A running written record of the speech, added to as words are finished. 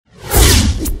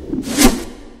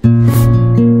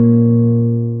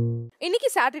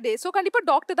Saturday. So கண்டிப்பாக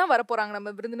doctor தான் வர போகிறாங்க நம்ம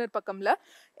விருந்தினர் பக்கம்ல.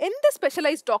 எந்த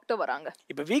ஸ்பெஷலைஸ்ட் டாக்டர் வராங்க?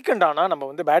 இப்போ வீக்கெண்ட் ஆனால் நம்ம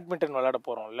வந்து பேட்மிண்டன் விளையாட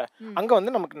போகிறோம்ல, அங்கே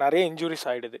வந்து நமக்கு நிறைய இன்ஜுரிஸ்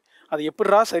ஆகிடுது. அது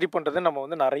எப்படிரா சரி பண்ணுறது நம்ம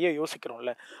வந்து நிறைய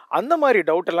யோசிக்கிறோம்ல. அந்த மாதிரி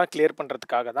டவுட் எல்லாம் கிளியர்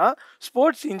பண்ணுறதுக்காக தான்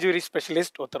ஸ்போர்ட்ஸ் இன்ஜுரி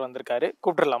ஸ்பெஷலிஸ்ட் ஒருத்தர் வந்திருக்காரு.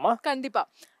 கூப்பிடலாமா? கண்டிப்பா.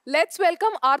 Let's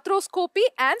welcome arthroscopy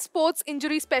and sports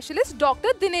injury specialist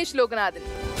doctor Dinesh Loganathan.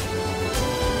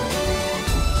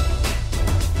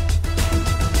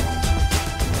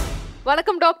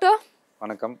 வணக்கம் டாக்டர்.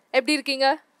 வணக்கம். எப்படி இருக்கீங்க?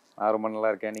 ரொம்ப நல்லா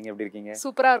இருக்கேன். நீங்க எப்படி இருக்கீங்க?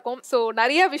 சூப்பரா இருக்கும். ஸோ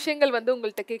நிறைய விஷயங்கள் வந்து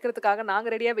உங்கள்கிட்ட கேட்கறதுக்காக நாங்க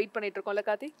ரெடியா வெயிட் பண்ணிட்டு இருக்கோம்ல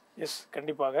கார்த்தி. எஸ்,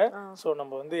 கண்டிப்பாக. ஸோ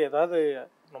நம்ம வந்து ஏதாவது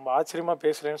நம்ம ஆச்சரியமா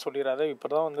பேசுறேன்னு சொல்லிடாத.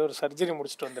 இப்பதான் வந்து ஒரு சர்ஜரி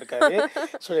முடிச்சுட்டு வந்திருக்காரு.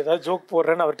 ஸோ ஏதாவது ஜோக்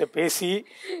போடுறேன்னு அவர்கிட்ட பேசி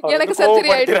எனக்கு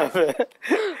சர்ஜரி ஆயிடுச்சு.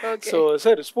 ஸோ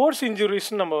சார், ஸ்போர்ட்ஸ் இன்ஜுரிஸ்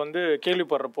நம்ம வந்து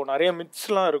கேள்விப்படுறப்போ நிறைய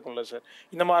மித்ஸ்லாம் இருக்கும்ல சார்.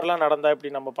 இந்த மாதிரிலாம் நடந்தா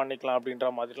இப்படி நம்ம பண்ணிக்கலாம்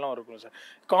அப்படின்ற மாதிரிலாம் இருக்கும்ல சார்.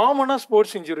 காமனா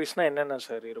ஸ்போர்ட்ஸ் இன்ஜுரிஸ்னா என்னென்ன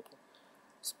சார் இருக்கும்?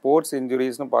 ஸ்போர்ட்ஸ்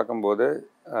இன்ஜுரிஸ்னு பார்க்கும்போது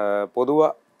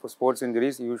பொதுவாக ஸ்போர்ட்ஸ்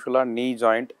இன்ஜுரிஸ் யூஸ்வலாக நீ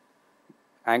joint,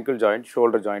 angle joint,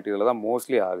 shoulder joint இதில் தான்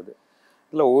மோஸ்ட்லி ஆகுது.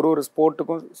 இதில் ஒரு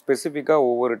ஸ்போர்ட்டுக்கும் ஸ்பெசிஃபிக்காக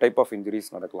ஒவ்வொரு டைப் ஆஃப்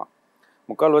இன்ஜுரிஸ் நடக்கலாம்.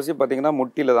 முக்கால்வாசி பார்த்திங்கன்னா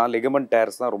முட்டியில் தான் லிகமெண்ட்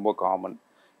டேர்ஸ் தான் ரொம்ப காமன்.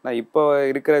 நான் இப்போ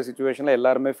இருக்கிற சுச்சுவேஷனில்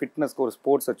எல்லாருமே ஃபிட்னஸ்க்கு ஒரு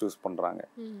ஸ்போர்ட்ஸை சூஸ் பண்ணுறாங்க.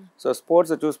 ஸோ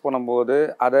ஸ்போர்ட்ஸை சூஸ் பண்ணும்போது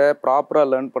அதை ப்ராப்பராக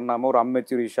லேர்ன் பண்ணாமல் ஒரு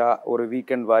அம்மெச்சூரிஷாக ஒரு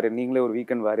வீக்கெண்ட் வாரியர், நீங்களே ஒரு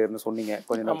வீக்கெண்ட் வாரியர்னு சொன்னீங்க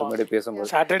கொஞ்சம் நேரம் முன்னாடி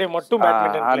பேசும்போது, சாட்டர்டே மட்டும்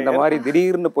அந்த மாதிரி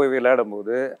திடீர்னு போய் விளையாடும்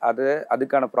போது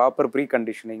அதுக்கான proper pre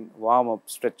conditioning, warm up,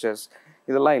 stretches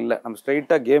இதெல்லாம் இல்லை. நம்ம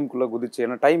ஸ்ட்ரெயிட்டாக கேம்குள்ளே குதிச்சு,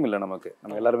 ஏன்னா டைம் இல்லை நமக்கு,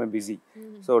 நம்ம எல்லாருமே பிஸி.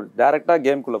 ஸோ டேரெக்டாக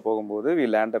கேம்குள்ளே போகும்போது we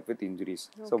land up with injuries.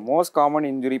 So most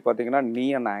common injury பார்த்தீங்கன்னா நீ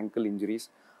அண்ட் ஆங்கிள் இன்ஜுரிஸ்.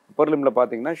 அப்பர் லிம்பில்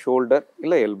பார்த்தீங்கன்னா ஷோல்டர்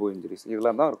இல்லை எல்போ இன்ஜுரிஸ்.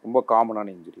 இதெல்லாம் தான் ரொம்ப காமனான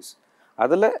இன்ஜுரிஸ்.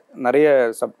 அதில் நிறைய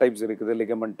சப்டைப்ஸ் இருக்குது.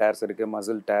 லிகமெண்ட் டேர்ஸ் இருக்குது,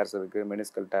 மசில் டேர்ஸ் இருக்குது,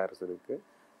 மெனிஸ்கல் டேர்ஸ் இருக்குது.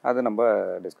 அதை நம்ம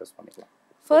டிஸ்கஸ் பண்ணிக்கலாம்.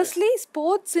 Firstly,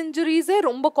 sports injuries are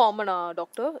ரொம்ப காமனா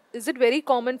doctor? Is it very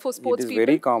common for sports people? It is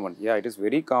very common. Yeah, it is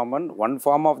very common. One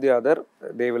form of the other,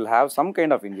 they will have some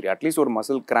kind of injury. At least ஒரு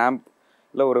muscle cramp,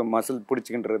 இல்லை ஒரு muscle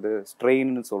பிடிச்சிக்கின்றது,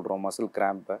 ஸ்ட்ரெயின்னு சொல்கிறோம் muscle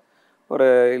கிராம்பை. ஒரு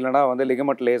இல்லைனா வந்து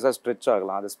ligament லேஸாக stretch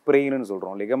ஆகலாம், அது ஸ்ப்ரெயின்னு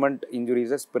சொல்கிறோம். லிகமெண்ட்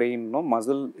இன்ஜுரிஸை ஸ்ப்ரெயின்னும்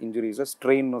மசில் இன்ஜுரிஸை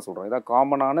ஸ்ட்ரெயின்னு சொல்கிறோம். இதான்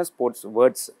காமனான ஸ்போர்ட்ஸ்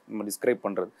வேர்ட்ஸ் நம்ம டிஸ்கிரைப்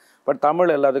பண்ணுறது. பட்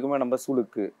தமிழ் எல்லாத்துக்குமே நம்ம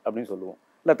சுளுக்கு அப்படின்னு சொல்லுவோம்,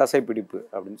 இல்லை தசைப்பிடிப்பு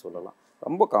அப்படின்னு சொல்லலாம்.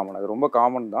 ரொம்ப காமன், அது ரொம்ப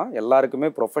காமன் தான். எல்லாருக்குமே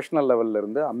ப்ரொஃபஷனல்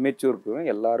லெவல்லேருந்து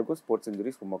அமெச்சூருக்கும் எல்லாருக்கும் ஸ்போர்ட்ஸ்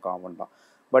இன்ஜுரிஸ் ரொம்ப காமன் தான்.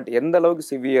 பட் எந்த அளவுக்கு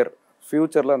சிவியர்,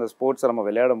 ஃப்யூச்சரில் அந்த ஸ்போர்ட்ஸை நம்ம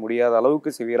விளையாட முடியாத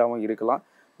அளவுக்கு சிவியராகவும் இருக்கலாம்,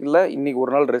 இல்லை இன்றைக்கி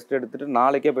ஒரு நாள் ரெஸ்ட் எடுத்துகிட்டு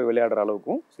நாளைக்கே போய் விளையாடுற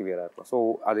அளவுக்கும் சிவியராக இருக்கும். ஸோ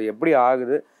அது எப்படி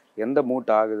ஆகுது, எந்த மூட்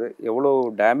ஆகுது, எவ்வளோ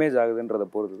டேமேஜ் ஆகுதுன்றதை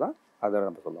பொறுத்து தான் அதை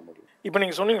நம்ம சொல்ல முடியும். இப்போ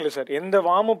நீங்கள் சொன்னீங்களே சார், எந்த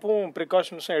வார்மப்பும்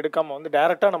ப்ரிகாஷன்ஸும் எடுக்காமல் வந்து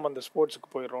டேரெக்டாக நம்ம அந்த ஸ்போர்ட்ஸுக்கு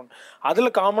போயிடுறோம்.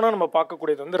 அதில் காமனாக நம்ம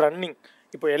பார்க்கக்கூடியது வந்து ரன்னிங்.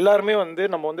 இப்போ எல்லாருமே வந்து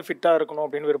நம்ம வந்து ஃபிட்டாக இருக்கணும்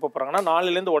அப்படின்னு விருப்பப்படுறாங்கன்னா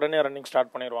நாளிலேருந்து உடனே ரன்னிங்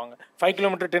ஸ்டார்ட் பண்ணிடுவாங்க. 5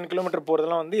 கிலோமீட்டர் 10 கிலோமீட்டர்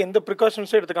போகிறதுலாம் வந்து எந்த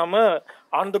ப்ரிகாஷன்ஸும் எடுத்துக்காமல்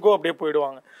ஆன் த கோ அப்படியே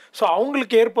போயிடுவாங்க. ஸோ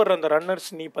அவங்களுக்கு ஏற்படுற அந்த ரன்னர்ஸ்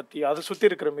நீ பற்றி, அதை சுற்றி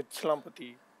இருக்கிற மித்ஸ்லாம் பற்றி.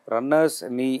 ரன்னர்ஸ்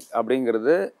நீ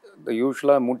அப்படிங்கிறது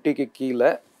யூஸ்வலாக முட்டிக்கு கீழே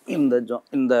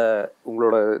இந்த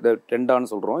உங்களோட இந்த டெண்டான்னு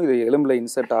சொல்கிறோம், இது எலும்பில்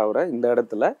இன்செர்ட் ஆகிற இந்த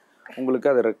இடத்துல உங்களுக்கு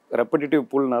அது ரெப்படிட்டிவ்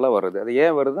புல்னால வருது. அது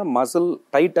ஏன் வருதுன்னா மசில்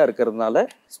டைட்டாக இருக்கிறதுனால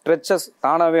ஸ்ட்ரெச்சஸ்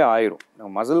தானாகவே ஆயிரும்.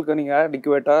 மசிலுக்கு நீங்கள்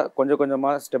அடிக்குவேட்டாக கொஞ்சம்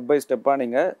கொஞ்சமாக ஸ்டெப் பை ஸ்டெப்பாக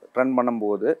நீங்கள் ரன்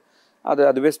பண்ணும்போது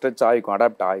அதுவே ஸ்ட்ரெச் ஆகிக்கும்,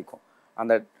 அடாப்ட் ஆகிக்கும்.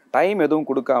 அந்த டைம் எதுவும்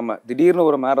கொடுக்காம திடீர்னு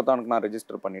ஒரு மேரத்தானுக்கு நான்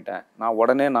ரெஜிஸ்டர் பண்ணிட்டேன், நான்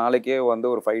உடனே நாளைக்கே வந்து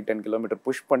ஒரு 5-10 கிலோமீட்டர்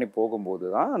புஷ் பண்ணி போகும்போது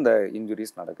தான் அந்த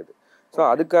இன்ஜுரிஸ் நடக்குது. ஸோ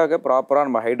அதுக்காக ப்ராப்பராக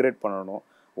நம்ம ஹைட்ரேட் பண்ணணும்.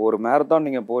 ஒரு மேரத்தான்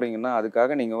நீங்கள் போகிறீங்கன்னா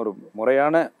அதுக்காக நீங்கள் ஒரு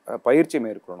முறையான பயிற்சி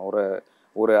மேற்கொள்ளணும்.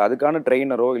 ஒரு அதுக்கான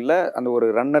ட்ரெயினரோ இல்லை அந்த ஒரு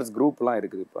ரன்னர்ஸ் குரூப்லாம்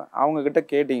இருக்குது. இப்போ அவங்கக்கிட்ட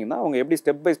கேட்டிங்கன்னா அவங்க எப்படி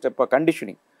ஸ்டெப் பை ஸ்டெப்பாக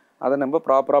கண்டிஷனிங் அதை நம்ம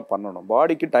ப்ராப்பராக பண்ணணும்.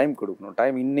 பாடிக்கு டைம் கொடுக்கணும்.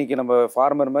 டைம் இன்றைக்கி நம்ம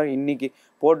ஃபார்மர் மாதிரி இன்றைக்கி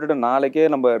போட்டுட்டு நாளைக்கே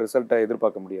நம்ம ரிசல்ட்டை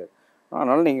எதிர்பார்க்க முடியாது.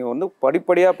 அதனால் நீங்கள் வந்து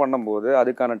படிப்படியாக பண்ணும்போது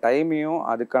அதுக்கான டைமையும்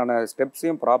அதுக்கான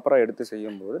ஸ்டெப்ஸையும் ப்ராப்பராக எடுத்து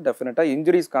செய்யும்போது டெஃபினட்டாக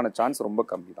இன்ஜுரிஸ்க்கான சான்ஸ் ரொம்ப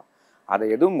கம்மி தான். அதை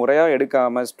எதுவும் முறையாக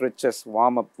எடுக்காமல் ஸ்ட்ரெச்சஸ்,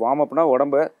 வார்ம் அப்னா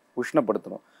உடம்பை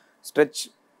உஷ்ணப்படுத்தணும். ஸ்ட்ரெச்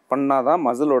பண்ணால் தான்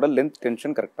மசிலோட லென்த்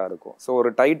டென்ஷன் கரெக்டாக இருக்கும். ஸோ ஒரு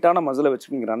டைட்டான மசிலை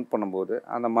வச்சு நீங்கள் ரன் பண்ணும்போது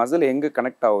அந்த மசில் எங்கே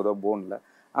கனெக்ட் ஆகுதோ போனில்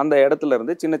அந்த இடத்துல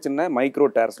இருந்து சின்ன சின்ன மைக்ரோ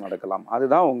டேர்ஸ் நடக்கலாம்.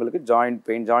 அதுதான் உங்களுக்கு ஜாயிண்ட்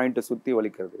பெயின், ஜாயிண்ட்டை சுற்றி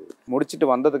வலிக்கிறது. முடிச்சுட்டு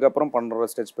வந்ததுக்கப்புறம் பண்ணுற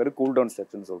ஸ்ட்ரெச் பேர் கூல் டவுன்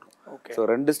ஸ்ட்ரெச்னு சொல்கிறோம். ஸோ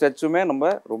 2 ஸ்ட்ரெச்சுமே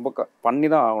நம்ம ரொம்ப பண்ணி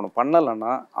தான் ஆகணும்.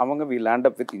 பண்ணலைன்னா அவங்க we land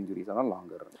up with injuries, அதான்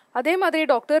லாங்கர். அதே மாதிரி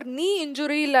டாக்டர், நீ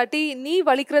இன்ஜுரி இல்லாட்டி நீ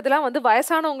வலிக்கிறதுலாம் வந்து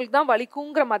வயசானவங்களுக்கு தான்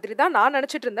வலிக்குங்கிற மாதிரி தான் நான்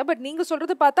நினச்சிட்டு இருந்தேன். பட் நீங்கள்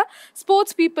சொல்கிறது பார்த்தா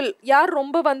ஸ்போர்ட்ஸ் பீப்புள் யார்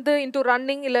ரொம்ப வந்து இன்டூ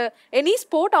ரன்னிங் இல்லை எனி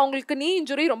ஸ்போர்ட் அவங்களுக்கு நீ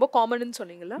இன்ஜுரி ரொம்ப காமன்னு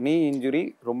சொன்னீங்களா? நீ இன்ஜுரி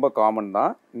ரொம்ப காமன்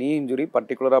தான். நீ இன்ஜுரி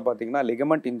பர்டிகுலராக பார்த்தீங்கன்னா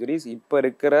லிகமெண்ட் இன்ஜுரிஸ் இப்போ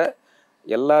இருக்கிற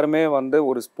எல்லாருமே வந்து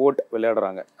ஒரு ஸ்போர்ட்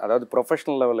விளையாடுறாங்க. அதாவது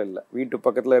ப்ரொஃபஷனல் லெவலில் இல்லை, வீட்டு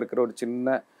பக்கத்தில் இருக்கிற ஒரு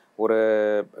சின்ன ஒரு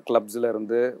கிளப்ஸில்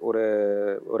இருந்து ஒரு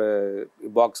ஒரு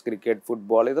பாக்ஸ் கிரிக்கெட்,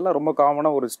 ஃபுட்பால் இதெல்லாம் ரொம்ப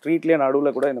காமனாக ஒரு ஸ்ட்ரீட்லேயே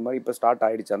நடுவில் கூட இந்த மாதிரி இப்போ ஸ்டார்ட்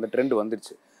ஆகிடுச்சு, அந்த ட்ரெண்ட்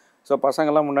வந்துடுச்சு. ஸோ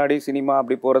பசங்கள்லாம் முன்னாடி சினிமா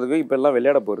அப்படி போகிறதுக்கு இப்போ எல்லாம்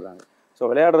விளையாட போயிருக்காங்க. ஸோ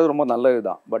விளையாடுறது ரொம்ப நல்லது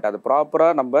தான். பட் அது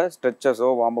ப்ராப்பராக நம்ம ஸ்ட்ரெச்சஸோ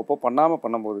வார்மப்போ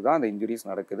பண்ணும்போது தான் அந்த இன்ஜுரிஸ்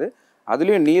நடக்குது.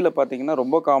 அதுலேயும் நீல பார்த்தீங்கன்னா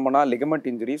ரொம்ப காமனாக லிகமெண்ட்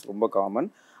இன்ஜுரிஸ் ரொம்ப காமன்.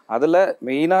 அதில்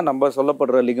மெயினாக நம்ம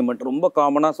சொல்லப்படுற லிகமெண்ட், ரொம்ப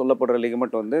காமனாக சொல்லப்படுற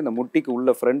லிகமெண்ட் வந்து இந்த முட்டிக்கு உள்ள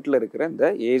ஃப்ரண்ட்டில் இருக்கிற இந்த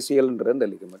ஏசிஎல்ன்ற இந்த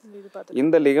லிகமெண்ட்.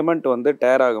 இந்த லிகமெண்ட் வந்து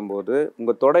டேர் ஆகும்போது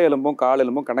உங்கள் தொடை எலும்பும் கால்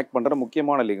எலும்பும் கனெக்ட் பண்ணுற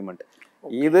முக்கியமான லிகமெண்ட்.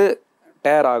 இது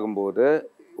டேர் ஆகும்போது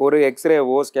ஒரு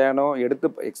எக்ஸ்ரேவோ ஸ்கேனோ எடுத்து,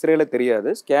 எக்ஸ்ரேல தெரியாது,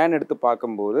 ஸ்கேன் எடுத்து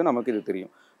பார்க்கும்போது நமக்கு இது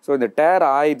தெரியும். ஸோ இந்த டேர்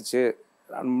ஆயிடுச்சு,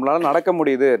 நம்மளால் நடக்க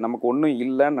முடியுது, நமக்கு ஒன்றும்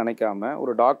இல்லைன்னு நினைக்காம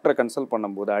ஒரு டாக்டரை கன்சல்ட்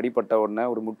பண்ணும்போது, அடிப்பட்ட உடனே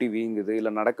ஒரு முட்டி வீங்குது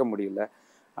இல்லை நடக்க முடியல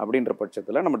அப்படின்ற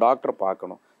பட்சத்தில் நம்ம டாக்டரை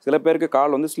பார்க்கணும். சில பேருக்கு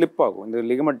கால் வந்து ஸ்லிப் ஆகும். இந்த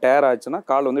லிகமெண்ட் டேர் ஆச்சுன்னா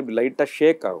கால் வந்து இப்படி லைட்டாக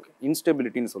ஷேக் ஆகும்,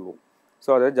 இன்ஸ்டெபிலிட்டின்னு சொல்லுவோம். ஸோ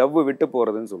அதை ஜவ்வு விட்டு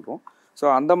போகிறதுன்னு சொல்கிறோம். ஸோ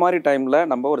அந்த மாதிரி டைமில்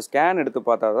நம்ம ஒரு ஸ்கேன் எடுத்து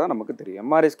பார்த்தா தான் நமக்கு தெரியும்.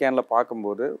 எம்ஆர்ஐ ஸ்கேனில்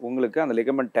பார்க்கும்போது உங்களுக்கு அந்த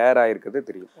லிகமெண்ட் டேர் ஆகிருக்கிறது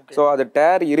தெரியும். ஸோ அது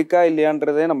டேர் இருக்கா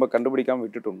இல்லையான்றதே நம்ம கண்டுபிடிக்காமல்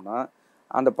விட்டுட்டோம்னா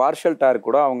அந்த பார்ஷியல் டேர்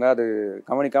கூட அவங்க அது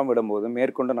கவனிக்காமல் விடும்போது,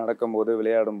 மேற்கொண்டு நடக்கும்போது,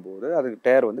 விளையாடும் போது அது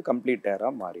டேர் வந்து கம்ப்ளீட்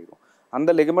டேராக மாறிடும். அந்த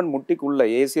லிகமெண்ட் முட்டிக்குள்ளே,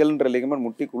 ஏசிஎல்ன்ற லிகமெண்ட்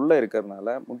முட்டிக்குள்ளே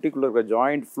இருக்கிறதுனால முட்டிக்குள்ளே இருக்கிற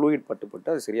ஜாயிண்ட் ஃப்ளூயிட்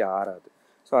பட்டு அது சரியாக ஆறாது.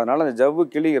 ஸோ அதனால் அந்த ஜவ்வு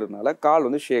கிழிகிறதுனால கால்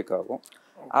வந்து ஷேக் ஆகும்.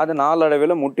 அது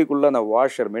நாளடைவில் முட்டிக்குள்ளே அந்த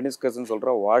வாஷர், மெனிஸ்கஸ்ன்னு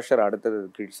சொல்கிற வாஷர் அடுத்தது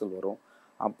கிழிச்சல் வரும்.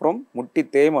 அப்புறம் முட்டி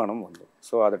தேய்மானம் வந்துடும்.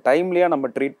 ஸோ அதை டைம்லியாக நம்ம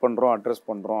ட்ரீட் பண்ணுறோம், அட்ரஸ்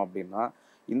பண்ணுறோம் அப்படின்னா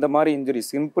இந்த மாதிரி இன்ஜுரி,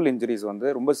 சிம்பிள் இன்ஜுரிஸ் வந்து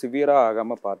ரொம்ப சிவியராக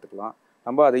ஆகாமல் பார்த்துக்கலாம்.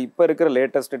 நம்ம அது இப்போ இருக்கிற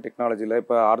லேட்டஸ்ட் டெக்னாலஜியில்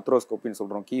இப்போ ஆர்த்ரோஸ்கோப்பின்னு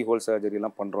சொல்கிறோம், கீ ஹோல்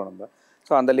சர்ஜரிலாம் பண்ணுறோம் நம்ம.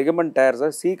 ஸோ அந்த லிகமெண்ட் டேர்ஸை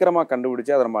சீக்கிரமாக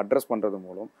கண்டுபிடிச்சி அதை நம்ம அட்ரஸ் பண்ணுறது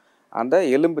மூலம் அந்த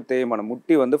எலும்பு தேய்மானம்,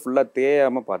 முட்டி வந்து ஃபுல்லாக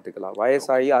தேயாமல் பார்த்துக்கலாம்.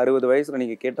 வயசாகி 60 வயசில்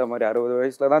நீங்கள் கேட்ட மாதிரி 60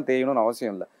 வயசில் தான் தேயணும்னு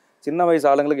அவசியம் இல்லை. சின்ன வயசு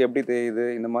ஆளுங்களுக்கு எப்படி தேயுது,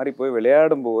 இந்த மாதிரி போய்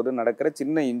விளையாடும் போது நடக்கிற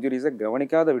சின்ன இன்ஜுரிஸை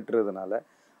கவனிக்காத விட்டுறதுனால,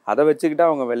 அதை வச்சுக்கிட்டு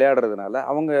அவங்க விளையாடுறதுனால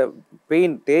அவங்க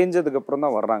பெயின் தேஞ்சதுக்கப்புறம்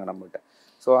தான் வர்றாங்க நம்மகிட்ட.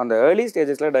 ஸோ அந்த ஏர்லி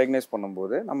ஸ்டேஜஸில் டயக்னைஸ்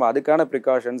பண்ணும்போது நம்ம அதுக்கான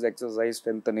ப்ரிகாஷன்ஸ், எக்ஸசைஸ்,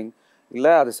 ஸ்ட்ரென்தனிங்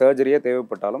இல்லை அது சர்ஜரியே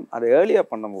தேவைப்பட்டாலும் அது ஏர்லியாக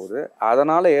பண்ணும்போது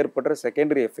அதனால் ஏற்படுற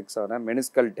செகண்டரி எஃபெக்ட்ஸான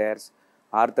மெனிஸ்கல் டேர்ஸ்,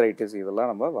 ஆர்த்ரைட்டிஸ் இதெல்லாம்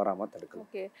நம்ம வராமல் தடுக்கலாம்.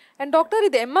 ஓகே. அண்ட் டாக்டர்,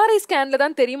 இது எம்ஆர்ஐ ஸ்கேன்ல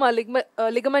தான் தெரியுமா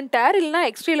லிகமெண்ட் டேர், இல்லைனா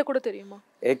எக்ஸ்ரேல கூட தெரியுமா?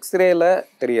 எக்ஸ்ரேல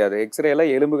தெரியாது. எக்ஸ்ரேல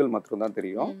எலும்புகள் மட்டும்தான்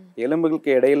தெரியும்.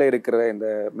 எலும்புகளுக்கு இடையில இருக்கிற இந்த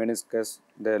மெனிஸ்கஸ்,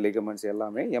 இந்த லிகமெண்ட்ஸ்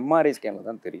எல்லாமே எம்ஆர்ஐ ஸ்கேனில்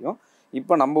தான் தெரியும்.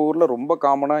 இப்போ நம்ம ஊரில் ரொம்ப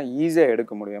காமனாக ஈஸியாக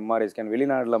எடுக்க முடியும் எம்ஆர்ஐ ஸ்கேன்.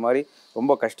 வெளிநாட்டில் மாதிரி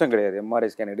ரொம்ப கஷ்டம் கிடையாது எம்ஆர்ஐ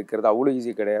ஸ்கேன் எடுக்கிறது, அவ்வளோ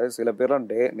ஈஸி கிடையாது. சில பேர்லாம்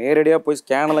நேரடியாக போய்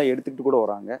ஸ்கேனெல்லாம் எடுத்துக்கிட்டு கூட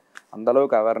வராங்க.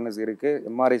 அந்தளவுக்கு அவேர்னஸ் இருக்குது.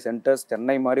 எம்ஆர்ஐ சென்டர்ஸ்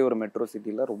சென்னை மாதிரி ஒரு மெட்ரோ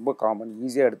சிட்டியில் ரொம்ப காமன்,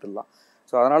 ஈஸியாக எடுத்துடலாம்.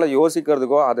 ஸோ அதனால்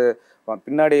யோசிக்கிறதுக்கோ அது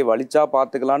பின்னாடி வலிச்சா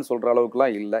பார்த்துக்கலான்னு சொல்கிற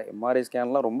அளவுக்குலாம் இல்லை. எம்ஆர்ஐ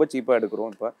ஸ்கேன்லாம் ரொம்ப சீப்பாக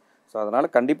எடுக்கிறோம் இப்போ. ஸோ அதனால்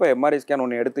கண்டிப்பாக எம்ஆர்ஐ ஸ்கேன்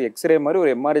ஒன்று எடுத்து, எக்ஸ்ரே மாதிரி ஒரு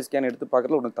எம்ஆர்ஐ ஸ்கேன் எடுத்து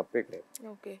பார்க்கறதுல ஒன்றும் தப்பே கிடையாது.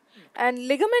 ஓகே. அண்ட்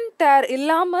லிகமெண்ட் டேர்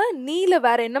இல்லாமல் நீல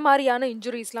வேறு என்ன மாதிரியான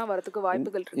இன்ஜுரிஸ்லாம் வரதுக்கு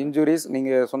வாய்ப்புகள் இருக்கு? இன்ஜுரிஸ்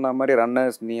நீங்கள் சொன்ன மாதிரி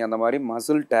ரன்னர்ஸ் நீ அந்த மாதிரி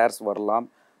மசில் டேர்ஸ் வரலாம்.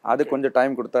 அது கொஞ்சம்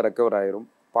டைம் கொடுத்தா ரெக்கவர் ஆயிரும்.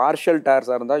 பார்ஷியல்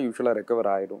டேர்ஸாக இருந்தால் யூஸ்வலாக ரெக்கவர்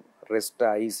ஆகிடும், ரெஸ்ட்,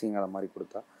 ஐசிங் அந்த மாதிரி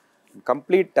கொடுத்தா.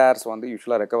 கம்ப்ளீட் டேர்ஸ் வந்து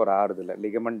யூஸ்வலாக ரெக்கவர் ஆகிறது இல்லை.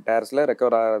 லிகமெண்ட் டேர்ஸில்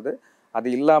ரெக்கவர் ஆகிறது. அது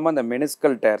இல்லாமல் அந்த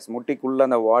மெனிஸ்கல் டேர்ஸ், முட்டிக்குள்ளே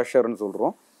அந்த வாஷர்னு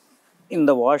சொல்கிறோம்.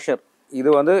 இந்த வாஷர் இது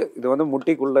வந்து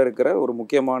முட்டிக்குள்ளே இருக்கிற ஒரு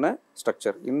முக்கியமான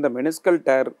ஸ்ட்ரக்சர். இந்த மெனிஸ்கல்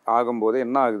டேர் ஆகும்போது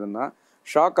என்ன ஆகுதுன்னா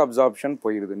ஷாக் அப்சார்ப்ஷன்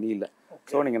போயிடுது நீல.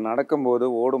 ஸோ நீங்கள் நடக்கும்போது,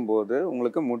 ஓடும்போது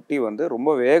உங்களுக்கு முட்டி வந்து ரொம்ப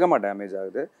வேகமாக டேமேஜ்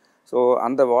ஆகுது. ஸோ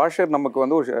அந்த வாஷர் நமக்கு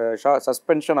வந்து ஒரு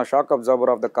suspension shock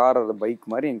absorber of the car R the bike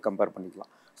மாதிரி நீங்கள் கம்பேர்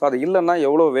பண்ணிக்கலாம். ஸோ அது இல்லைன்னா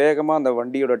எவ்வளோ வேகமாக அந்த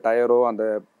வண்டியோட டயரோ அந்த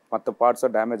மற்ற பார்ட்ஸோ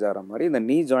டேமேஜ் ஆகிற மாதிரி இந்த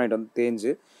நீ ஜாயிண்ட் வந்து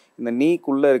தேஞ்சு இந்த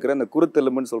நீக்குள்ளே இருக்கிற இந்த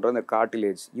குருத்தெலும்புன்னு சொல்கிற இந்த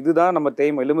கார்டிலேஜ், இதுதான் நம்ம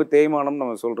எலும்பு தேய்மானம்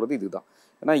நம்ம சொல்கிறது இதுதான்.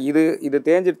 ஏன்னா இது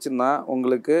தேஞ்சிடுச்சுன்னா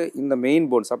உங்களுக்கு இந்த மெயின்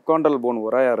போன், சப்காண்டல் போன்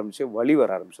உராய ஆரம்பிச்சு வலி வர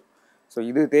ஆரம்பிச்சிடும். ஸோ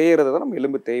இது தேய்கிறது தான் நம்ம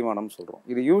எலும்பு தேய்மானம்னு சொல்கிறோம்.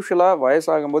 இது யூஸ்வலாக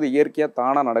வயசாகும்போது இயற்கையாக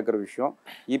தானாக நடக்கிற விஷயம்.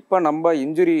 இப்போ நம்ம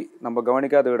இன்ஜுரி நம்ம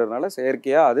கவனிக்காத விடுறதுனால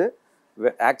செயற்கையாக அது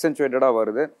ஆக்சென்சுவேட்டடாக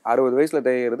வருது. 60 வயசில்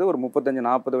தேய்கிறது, ஒரு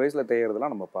 35-40 வயசில்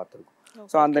தேய்கிறதுலாம் நம்ம பார்த்துருக்கோம்.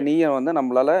 ஸோ அந்த நீயை வந்து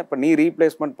நம்மளால் இப்போ நீ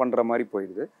ரீப்ளேஸ்மெண்ட் பண்ணுற மாதிரி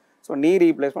போயிடுது. ஸோ நீ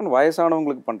ரீப்ளேஸ்மெண்ட்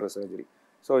வயசானவங்களுக்கு பண்ணுற சர்ஜரி.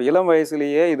 ஸோ இளம்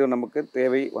வயசுலேயே இது நமக்கு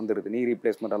தேவை வந்துடுது. நீ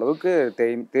ரீப்ளேஸ்மெண்ட் அளவுக்கு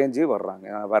தேஞ்சு வர்றாங்க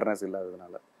அவேர்னஸ்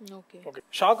இல்லாததுனால. ஓகே.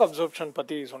 ஷாக் அப்சார்ப்ஷன்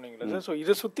பற்றி சொன்னீங்களா சார்? ஸோ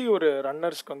இதை சுற்றி ஒரு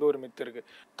ரன்னர்ஸ்க்கு வந்து ஒரு மித்து இருக்குது.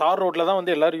 தார் ரோட்டில் தான்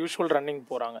வந்து எல்லோரும் யூஸ்வல் ரன்னிங்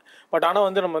போகிறாங்க. பட் ஆனால்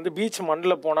வந்து நம்ம வந்து பீச்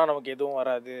மண்ணில் போனால் நமக்கு எதுவும்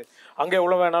வராது, அங்கே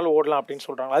எவ்வளோ வேணாலும் ஓடலாம் அப்படின்னு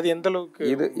சொல்கிறாங்க. அது எந்த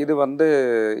அளவுக்கு இது வந்து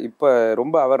இப்போ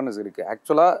ரொம்ப அவேர்னஸ் இருக்குது.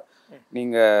 ஆக்சுவலாக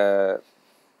நீங்கள்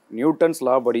நியூட்டன்ஸ்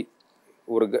லா படி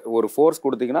ஒரு ஃபோர்ஸ்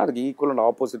கொடுத்தீங்கன்னா அதுக்கு ஈக்குவல் அண்ட்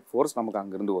ஆப்போசிட் ஃபோர்ஸ் நமக்கு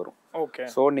அங்கேருந்து வரும். ஓகே.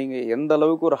 ஸோ நீங்கள் எந்த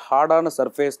அளவுக்கு ஒரு ஹார்டான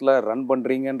சர்ஃபேஸில் ரன்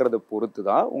பண்ணுறீங்கன்றதை பொறுத்து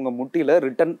தான் உங்கள் முட்டியில்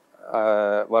ரிட்டன்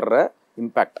வர்ற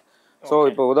இம்பேக்ட். ஸோ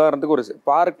இப்போ உதாரணத்துக்கு ஒரு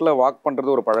பார்க்கில் வாக்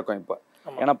பண்ணுறது ஒரு பழக்கம் இப்போ.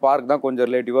 ஏன்னா பார்க் தான் கொஞ்சம்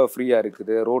ரிலேட்டிவாக ஃப்ரீயாக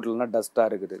இருக்குது, ரோட்லனா டஸ்ட்டாக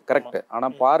இருக்குது, கரெக்டு.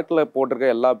 ஆனால் பார்க்கில் போட்டிருக்க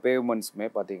எல்லா பேவ்மெண்ட்ஸுமே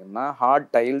பார்த்தீங்கன்னா heart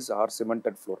tiles R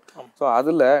cemented floor. So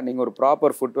அதில் நீங்கள் ஒரு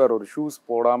ப்ராப்பர் ஃபுட்வேர், ஒரு ஷூஸ்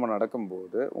போடாமல்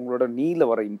நடக்கும்போது உங்களோட நீல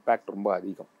வர இம்பேக்ட் ரொம்ப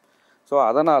அதிகம். ஸோ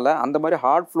அதனால் அந்த மாதிரி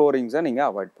ஹார்ட் ஃப்ளோரிங்ஸை நீங்கள்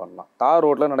அவாய்ட் பண்ணலாம். தார்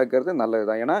ரோட்டில் நடக்கிறது நல்லது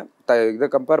தான். ஏன்னா இதை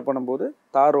கம்பேர் பண்ணும்போது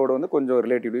தார் ரோடு வந்து கொஞ்சம்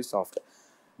ரிலேட்டிவ்லி சாஃப்ட்.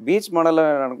 பீச்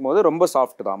மணலில் நடக்கும்போது ரொம்ப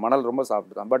சாஃப்ட் தான், மணல் ரொம்ப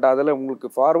சாஃப்ட் தான். பட் அதில் உங்களுக்கு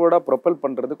ஃபார்வர்டாக ப்ரொப்பல்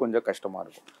பண்ணுறது கொஞ்சம் கஷ்டமாக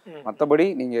இருக்கும். மற்றபடி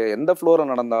நீங்கள் எந்த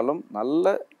ஃப்ளோரில் நடந்தாலும்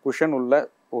நல்ல குஷன் உள்ள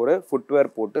ஒரு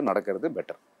ஃபுட்வேர் போட்டு நடக்கிறது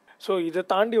பெட்டர். ஸோ இதை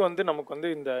தாண்டி வந்து நமக்கு வந்து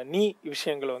இந்த நீ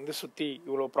விஷயங்களை வந்து சுற்றி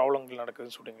இவ்வளோ ப்ராப்ளங்கள்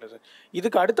நடக்குதுன்னு சொல்கிறீங்களா சார்?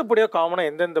 இதுக்கு அடுத்தபடியாக காமனாக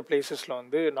எந்தெந்த பிளேசஸில்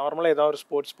வந்து நார்மலாக ஏதாவது ஒரு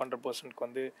ஸ்போர்ட்ஸ் பண்ணுற பர்சனுக்கு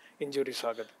வந்து இன்ஜுரிஸ்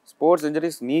ஆகுது? ஸ்போர்ட்ஸ்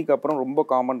இன்ஜுரிஸ் நீக்கு அப்புறம் ரொம்ப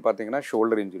காமன் பார்த்தீங்கன்னா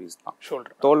ஷோல்டர் இன்ஜுரிஸ் தான்.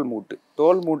 ஷோல்டர்,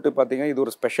 தோல் மூட்டு பார்த்தீங்கன்னா இது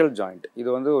ஒரு ஸ்பெஷல் ஜாயிண்ட். இது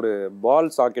வந்து ஒரு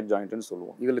பால் சாக்கெட் ஜாயிண்ட்னு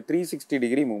சொல்லுவோம். இதில் 360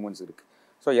 டிகிரி மூமெண்ட்ஸ் இருக்குது.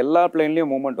 ஸோ எல்லா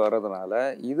பிளேன்லேயும் மூமெண்ட் வர்றதுனால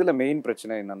இதில் மெயின்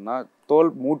பிரச்சனை என்னென்னா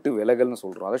தோல் மூட்டு விலகல்னு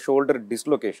சொல்கிறோம். அதாவது ஷோல்டர்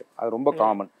டிஸ்லொகேஷன். அது ரொம்ப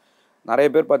காமன். நிறைய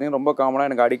பேர் பார்த்தீங்கன்னா ரொம்ப காமனாக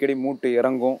எனக்கு அடிக்கடி மூட்டு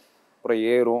இறங்கும், அப்புறம்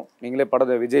ஏறும். நீங்களே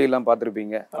படத்தை விஜய்லாம்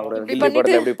பார்த்துருப்பீங்க, அவர் கில்லி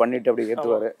படத்தை எப்படி பண்ணிட்டு அப்படி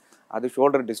ஏற்றுவார். அது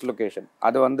ஷோல்டர் டிஸ்லொகேஷன்.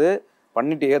 அது வந்து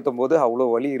பண்ணிட்டு ஏற்றும் போது அவ்வளோ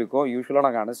வலி இருக்கும். யூஸ்வலாக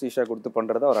நாங்கள் அனஸ்தீஷியா கொடுத்து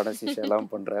பண்ணுறது, அவர் அனஸ்தீஷியா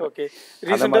எல்லாம் பண்ணுறாரு. ஓகே,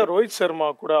 ரீசெண்டாக ரோஹித்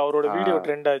சர்மா கூட அவரோட வீடியோ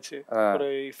ட்ரெண்ட் ஆச்சு.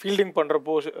 ஒரு ஃபீல்டிங்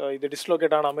பண்ணுறப்போ இது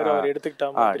டிஸ்லோகேட் ஆன மாதிரி அவர்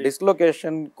எடுத்துக்கிட்டாங்க.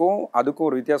 டிஸ்லொகேஷனுக்கும் அதுக்கும்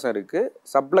ஒரு வித்தியாசம் இருக்குது.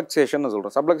 சப்லக்சேஷன்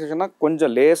சொல்கிறோம். சப்லக்சேஷன்னா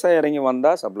கொஞ்சம் லேசாக இறங்கி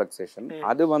வந்தால் சப்லக்சேஷன்.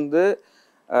 அது வந்து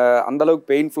அந்தளவுக்கு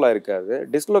பெயின்ஃபுல்லாக இருக்காது.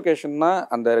 டிஸ்லொகேஷன்னா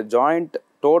அந்த ஜாயிண்ட்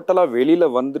டோட்டலாக வெளியில்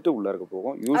வந்துட்டு உள்ளே இருக்க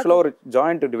போகும். யூஸ்வலாக ஒரு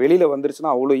ஜாயிண்ட் வெளியில்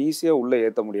வந்துருச்சுன்னா அவ்வளோ ஈஸியாக உள்ளே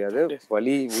ஏற்ற முடியாது,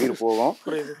 வலி உயிர் போகும்.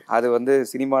 அது வந்து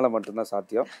சினிமாவில் மட்டும்தான்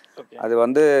சாத்தியம். அது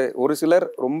வந்து ஒரு சிலர்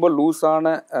ரொம்ப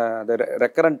லூஸான அந்த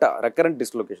ரெக்கரண்ட்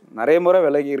டிஸ்லொகேஷன் நிறைய முறை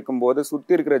விலகி இருக்கும்போது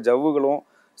சுற்றி இருக்கிற ஜவ்வுகளும்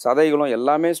சதைகளும்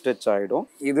எல்லாமே ஸ்ட்ரெச் ஆகிடும்.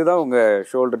 இதுதான் உங்கள்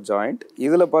ஷோல்டர் ஜாயிண்ட்.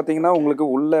 இதில் பார்த்தீங்கன்னா உங்களுக்கு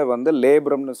உள்ளே வந்து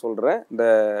லேப்ரம்னு சொல்கிற இந்த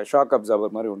ஷாக்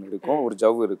அப்சார்பர் மாதிரி ஒன்று இருக்கும், ஒரு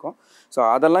ஜவ்வு இருக்கும். ஸோ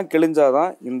அதெல்லாம்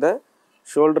கிழிஞ்சாதான் இந்த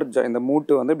ஷோல்டர் இந்த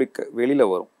மூட்டு வந்து இப்படி வெளியில்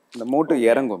வரும். இந்த மூட்டு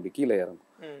இறங்கும், இப்படி கீழே இறங்கும்.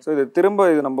 ஸோ இது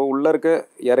திரும்ப இது நம்ம உள்ளே இருக்க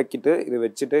இறக்கிட்டு இது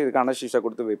வச்சுட்டு இதுக்கு அனஸ்தீசியா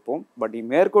கொடுத்து வைப்போம். பட்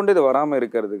மேற்கொண்டு இது வராமல்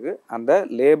இருக்கிறதுக்கு அந்த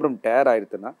லேப்ரம் டேர்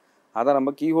ஆயிடுச்சுன்னா அதை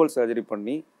நம்ம கீஹோல் சர்ஜரி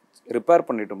பண்ணி ரிப்பேர்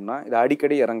பண்ணிட்டோம்னா இது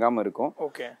அடிக்கடி இறங்காமல் இருக்கும்.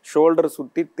 ஷோல்டர்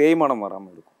சுற்றி தேய்மானம்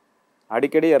வராமல் இருக்கும்.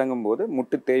 அடிக்கடி இறங்கும் போது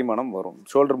முட்டு தேய்மானம் வரும்,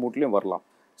 ஷோல்டர் மூட்லேயும் வரலாம்.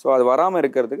 ஸோ அது வராமல்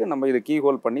இருக்கிறதுக்கு நம்ம இதை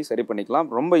கீஹோல் பண்ணி சரி பண்ணிக்கலாம்.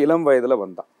 ரொம்ப இளம் வயதில்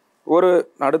வந்தால். ஒரு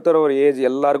நடுத்தர ஒரு ஏஜ்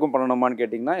எல்லாருக்கும் பண்ணணுமான்னு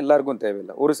கேட்டிங்கன்னா எல்லாருக்கும்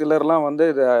தேவையில்லை. ஒரு சிலர்லாம் வந்து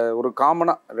இதை ஒரு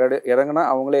காமனாக இறங்கினா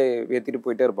அவங்களே ஏற்றிட்டு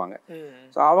போயிட்டே இருப்பாங்க.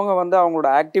 ஸோ அவங்க வந்து அவங்களோட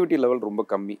ஆக்டிவிட்டி லெவல் ரொம்ப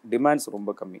கம்மி, டிமாண்ட்ஸ்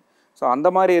ரொம்ப கம்மி. ஸோ அந்த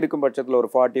மாதிரி இருக்கும் பட்சத்தில் ஒரு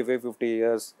 45-50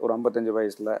 இயர்ஸ், ஒரு 55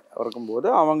 வயசில் இருக்கும்போது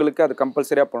அவங்களுக்கு அது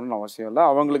கம்பல்சரியாக பண்ணணும்னு அவசியம் இல்லை.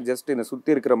 அவங்களுக்கு ஜஸ்ட் இந்த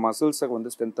சுற்றி இருக்கிற மசில்ஸை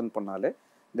வந்து ஸ்ட்ரென்தன் பண்ணாலே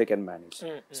தே கேன் மேனேஜ்.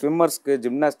 ஸ்விம்மர்ஸ்க்கு,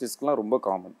 ஜிம்னாஸ்டிக்ஸ்லாம் ரொம்ப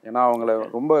காமன். ஏன்னா அவங்கள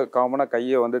ரொம்ப காமனாக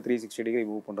கையை வந்து 360 டிகிரி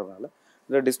மூவ் பண்ணுறதுனால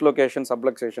இந்த டிஸ்லொகேஷன்,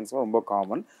 சப்லக்சேஷன்ஸ்லாம் ரொம்ப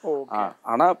காமன்.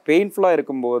 ஆனால் பெயின்ஃபுல்லாக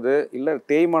இருக்கும்போது இல்லை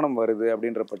தேய்மானம் வருது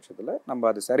அப்படின்ற பட்சத்தில் நம்ம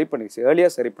அது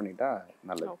ஏர்லியாக சரி பண்ணிட்டா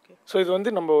நல்லது. ஸோ இது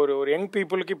வந்து நம்ம ஒரு யங்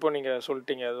பீப்புளுக்கு இப்போ நீங்கள்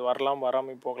சொல்லிட்டீங்க அது வரலாம்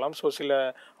வராமல் போகலாம். ஸோ சில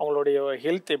அவங்களுடைய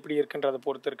ஹெல்த் எப்படி இருக்குன்றதை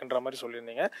பொறுத்து இருக்குன்ற மாதிரி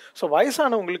சொல்லியிருந்தீங்க. ஸோ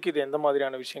வயசானவங்களுக்கு இது எந்த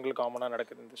மாதிரியான விஷயங்கள் காமனாக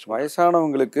நடக்குது?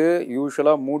 வயசானவங்களுக்கு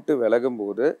யூஸ்வலாக மூட்டு விலகும்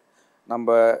போது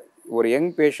நம்ம ஒரு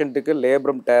யங் பேஷண்ட்டுக்கு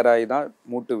லேப்ரம் டேர் ஆகி தான்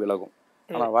மூட்டு விலகும்.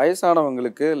 ஆனால்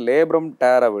வயசானவங்களுக்கு லேப்ரம்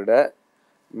டேரை விட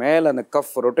மேலே அந்த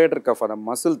கஃப், ரொட்டேட்டர் கஃப், அந்த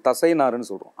மசில் தசைநாருன்னு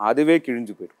சொல்கிறோம், அதுவே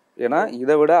கிழிஞ்சு போயிடும். ஏன்னா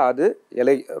இதை விட அது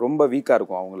ரொம்ப வீக்காக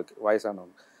இருக்கும் அவங்களுக்கு,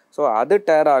 வயசானவங்க. ஸோ அது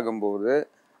டேர் ஆகும்போது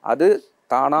அது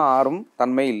தானாக ஆறும்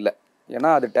தன்மை இல்லை.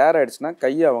 ஏன்னா அது டேர் ஆகிடுச்சுன்னா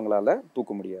கையை அவங்களால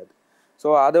தூக்க முடியாது. ஸோ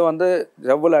அது வந்து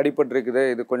ஜவ்வில் அடிபட்டுருக்குது,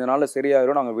 இது கொஞ்ச நாளில்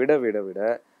சரியாயிடும் நாங்கள் விட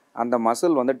அந்த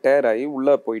மசில் வந்து டேர் ஆகி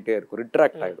உள்ளே போயிட்டே இருக்கும்,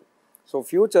 ரிட்ராக்ட் ஆகிடும். ஸோ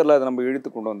ஃப்யூச்சரில் அதை நம்ம இழுத்து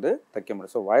கொண்டு வந்து தைக்க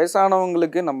முடியும். ஸோ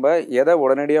வயசானவங்களுக்கு நம்ம எதை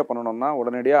உடனடியாக பண்ணணும்னா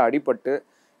உடனடியாக அடிபட்டு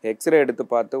எக்ஸ்ரே எடுத்து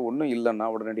பார்த்து ஒன்றும் இல்லைன்னா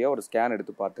உடனடியாக ஒரு ஸ்கேன்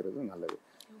எடுத்து பார்த்துறது நல்லது.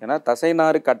 ஏன்னா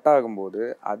தசைநாறு கட் ஆகும்போது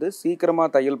அது சீக்கிரமாக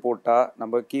தையல் போட்டால்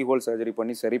நம்ம கீஹோல் சர்ஜரி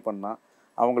பண்ணி சரி பண்ணால்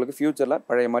அவங்களுக்கு ஃப்யூச்சரில்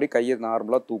பழைய மாதிரி கையை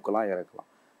நார்மலாக தூக்கலாம், இறக்கலாம்.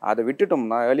 அதை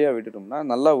விட்டுட்டோம்னா, ஏர்லியாக விட்டுட்டோம்னா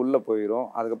நல்லா உள்ளே போயிடும்.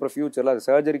 அதுக்கப்புறம் ஃப்யூச்சரில் அது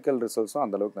சர்ஜரிக்கல் ரிசல்ட்ஸும்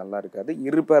அந்தளவுக்கு நல்லா இருக்காது,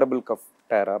 இர்ரிப்பேரபிள் கஃப்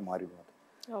டேராக மாறிடும்.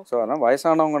 ஸோ அதனால்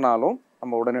வயசானவங்கனாலும்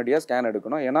நம்ம உடனடியாக ஸ்கேன்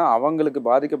எடுக்கணும். ஏன்னா அவங்களுக்கு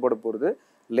பாதிக்கப்பட போகிறது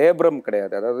லேப்ரம்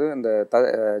கிடையாது, அதாவது இந்த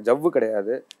ஜவ்வு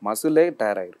கிடையாது, மசிலே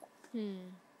டேர் ஆகிருக்கும்.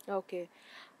 ஓகே.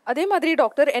 அதே மாதிரி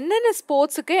டாக்டர், என்னென்ன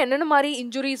ஸ்போர்ட்ஸுக்கு என்னென்ன மாதிரி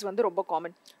இன்ஜுரிஸ் வந்து ரொம்ப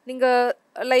காமன்? நீங்கள்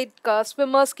லைக்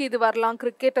ஸ்விம்மர்ஸ்க்கு இது வரலாம்,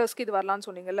 கிரிக்கெட்டர்ஸ்க்கு இது வரலாம்னு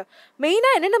சொன்னீங்கல்ல,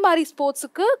 மெயினாக என்னென்ன மாதிரி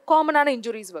ஸ்போர்ட்ஸுக்கு காமனான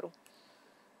இன்ஜுரிஸ் வரும்?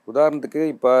 உதாரணத்துக்கு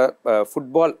இப்போ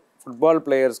football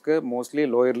பிளேயர்ஸ்க்கு mostly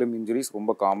lower Lim injuries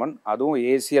ரொம்ப காமன். அதுவும்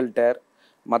ஏசிஎல் டேர்,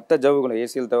 மற்ற ஜவ்வுகள்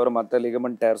ஏசியல் தவிர மற்ற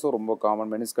லிகமெண்ட் டேர்ஸும் ரொம்ப common,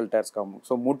 meniscal tears common.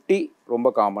 So முட்டி ரொம்ப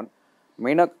காமன்.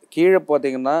 மெயினாக கீழே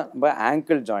பார்த்தீங்கன்னா நம்ம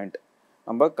ஆங்கிள் ஜாயிண்ட்,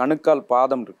 நம்ம கணுக்கால்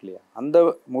பாதம் இருக்கு இல்லையா, அந்த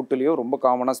மூட்டுலேயும் ரொம்ப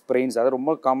காமனாக ஸ்ப்ரெயின்ஸ், அது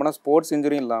ரொம்ப காமனாக ஸ்போர்ட்ஸ்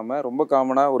இன்ஜுரியும் இல்லாமல் ரொம்ப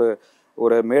காமனாக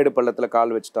ஒரு மேடு பள்ளத்தில்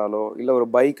கால் வச்சிட்டாலோ, இல்லை ஒரு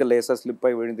பைக்கை லேசாக ஸ்லிப்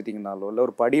ஆகி விழுந்துட்டிங்கனாலோ, இல்லை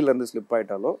ஒரு படியிலேருந்து ஸ்லிப்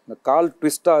ஆகிட்டாலோ இந்த கால்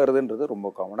ட்விஸ்ட் ஆகுறதுன்றது ரொம்ப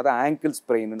காமன். அது ஆங்கிள்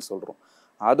ஸ்ப்ரெயின்னு சொல்கிறோம்.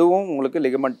 அதுவும் உங்களுக்கு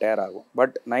லிகமெண்ட் டேர் ஆகும்.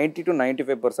 பட் 90 to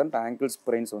 95% ஆங்கிள்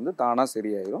ஸ்ப்ரெயின்ஸ் வந்து தானாக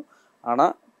சரியாயிடும்.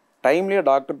 ஆனால் டைம்லேயே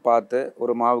டாக்டர் பார்த்து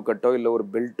ஒரு மாவு கட்டோ இல்லை ஒரு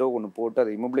பெல்ட்டோ ஒன்று போட்டு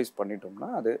அதை இமோபிளைஸ் பண்ணிட்டோம்னா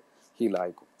அது ஹீல்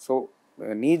ஆகிக்கும். ஸோ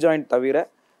நீ ஜாயிண்ட் தவிர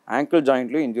ஆங்கிள்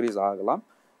ஜாயிண்ட்லேயும் இன்ஜுரிஸ் ஆகலாம்.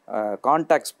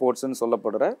 கான்டாக்ட் ஸ்போர்ட்ஸ்ன்னு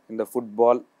சொல்லப்படுற இந்த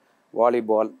ஃபுட்பால்,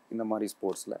 வாலிபால், இந்த மாதிரி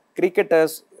ஸ்போர்ட்ஸில்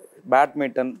கிரிக்கெட்டர்ஸ்,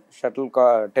 பேட்மிண்டன்,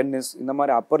 டென்னிஸ், இந்த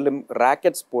மாதிரி அப்பர் லிம்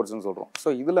ரேக்கெட் ஸ்போர்ட்ஸ்ன்னு சொல்கிறோம். ஸோ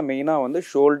இதில் மெயினாக வந்து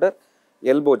ஷோல்டர்,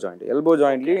 எல்போ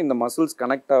ஜாயிண்ட்லேயும் இந்த மசில்ஸ்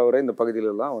கனெக்ட் ஆகிற இந்த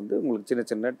பகுதியிலலாம் வந்து உங்களுக்கு சின்ன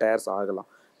சின்ன டேர்ஸ் ஆகலாம்.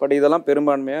 பட் இதெல்லாம்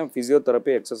பெரும்பான்மையாக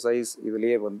ஃபிசியோதெரப்பி, எக்ஸசைஸ்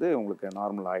இதுலேயே வந்து உங்களுக்கு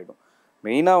நார்மல் ஆகிடும்.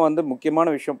 மெயினாக வந்து முக்கியமான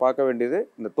விஷயம் பார்க்க வேண்டியது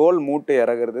இந்த தோல் மூட்டு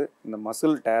இறங்குறது, இந்த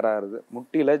மசில் டேர் ஆகிறது,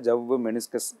 முட்டியில் ஜவ்வு,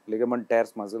 meniscus, ligament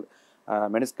tears, muscle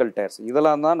meniscal tears,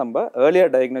 இதெல்லாம் தான் நம்ம ஏர்லியாக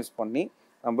டயக்னோஸ் பண்ணி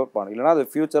நம்ம பண்ணணும். இல்லைனா அது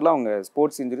ஃப்யூச்சரில் அவங்க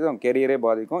ஸ்போர்ட்ஸ் இன்ஜுரி அவங்க கெரியரே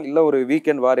பாதிக்கும். இல்லை ஒரு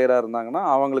வீக்கெண்ட் வாரியராக இருந்தாங்கன்னா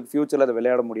அவங்களுக்கு ஃப்யூச்சரில் அதை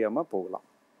விளையாட முடியாமல் போகலாம்.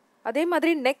 அதே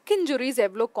மாதிரி நெக் இன்ஜுரிஸ்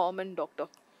எவ்வளோ காமன் டாக்டர்?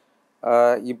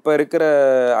 இப்போ இருக்கிற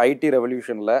ஐடி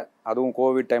ரெவல்யூஷனில், அதுவும்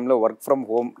கோவிட் டைமில் ஒர்க் ஃப்ரம்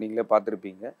ஹோம் நீங்களே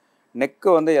பார்த்துருப்பீங்க. நெக்கு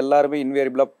வந்து எல்லாருமே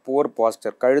இன்வேரியபிளாக புவர்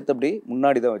பாஸ்டர், கழுத்து அப்படி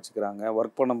முன்னாடி தான் வச்சுக்கிறாங்க.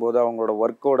 ஒர்க் பண்ணும்போது அவங்களோட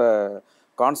ஒர்க்கோட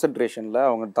கான்சன்ட்ரேஷனில்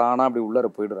அவங்க தானாக அப்படி உள்ளார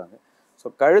போயிடுறாங்க. ஸோ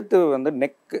கழுத்து வந்து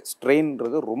நெக்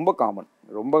ஸ்ட்ரெயின்றது ரொம்ப காமன்,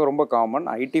 ரொம்ப ரொம்ப காமன்.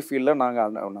 ஐடி ஃபீல்டில்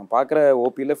நான் பார்க்குற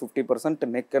ஓபியில் 50%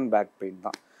 நெக் அண்ட் பேக் பெயின்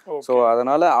தான். ஸோ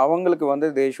அதனால் அவங்களுக்கு வந்து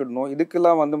தே ஷுட் நோ.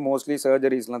 இதுக்கெல்லாம் வந்து மோஸ்ட்லி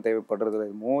சர்ஜரிஸ்லாம் தேவைப்படுறது.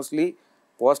 மோஸ்ட்லி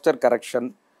போஸ்டர் கரெக்ஷன்,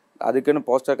 அதுக்குன்னு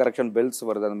போஸ்டர் கரெக்ஷன் பெல்ட்ஸ்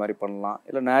வருது, அந்த மாதிரி பண்ணலாம்.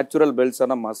 இல்லை நேச்சுரல்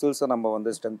பெல்ட்ஸான மசில்ஸை நம்ம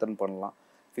வந்து ஸ்ட்ரென்தன் பண்ணலாம்.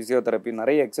 ஃபிசியோதெரப்பி,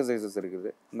 நிறைய எக்ஸசைசஸ் இருக்குது.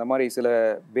 இந்த மாதிரி சில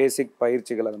பேசிக்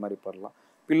பயிற்சிகள் அது மாதிரி பண்ணலாம்.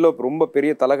 பில்லோ, ரொம்ப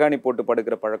பெரிய தலகாணி போட்டு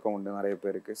படுக்கிற பழக்கம் உண்டு நிறைய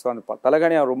பேருக்கு. ஸோ அந்த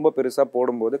தலகாணி ரொம்ப பெருசாக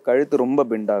போடும்போது கழுத்து ரொம்ப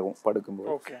பெண்ட் ஆகும்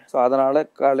படுக்கும்போது. ஸோ அதனால்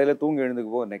காலையில் தூங்கி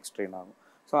எழுந்துக்கு போது நெக் ஸ்ட்ரெயின் ஆகும்.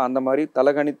 ஸோ அந்த மாதிரி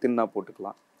தலகாணி தின்னா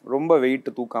போட்டுக்கலாம், ரொம்ப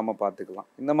வெயிட்டு தூக்காமல் பார்த்துக்கலாம்.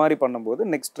 இந்த மாதிரி பண்ணும்போது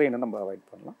நெக் ஸ்ட்ரெயினை நம்ம அவாய்ட்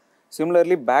பண்ணலாம்.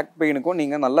 சிமிலர்லி பேக் பெயினுக்கும்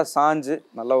நீங்கள் நல்லா சாஞ்சு,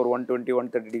 நல்லா ஒரு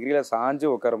 120-130 டிகிரியில் சாஞ்சு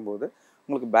உட்காரும்போது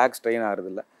உங்களுக்கு பேக் ஸ்ட்ரெயின்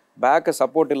ஆகிறதில்ல. பேக்கை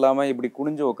சப்போர்ட் இல்லாமல் இப்படி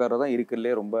குனிஞ்சு உட்காரதான் தான்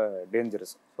இருக்கிறதுலே ரொம்ப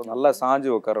டேஞ்சரஸ். ஸோ நல்லா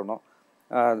சாஞ்சு உட்காரணும்.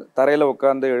 தரையில்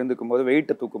உட்காந்து எழுந்துக்கும் போது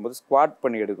வெயிட்டை தூக்கும்போது ஸ்குவாட்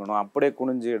பண்ணி எடுக்கணும், அப்படியே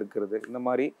குனிஞ்சு எடுக்கிறது, இந்த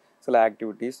மாதிரி சில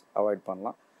ஆக்டிவிட்டீஸ் அவாய்ட்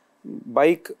பண்ணலாம்.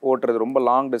 பைக் ஓட்டுறது, ரொம்ப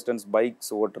லாங் டிஸ்டன்ஸ்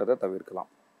பைக்ஸ் ஓட்டுறதை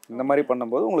தவிர்க்கலாம். இந்த மாதிரி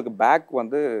பண்ணும்போது உங்களுக்கு பேக்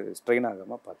வந்து ஸ்ட்ரெயின்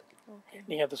ஆகாமல் பார்த்துக்கலாம்.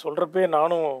 நீங்க அதை சொல்றப்பே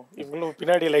நானும் இவங்களும்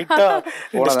பின்னாடி லைட்டா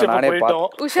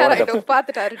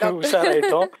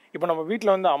உஷாராயிட்டோம். இப்போ நம்ம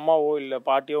வீட்டில் வந்து அம்மாவோ இல்லை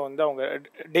பாட்டியோ வந்து அவங்க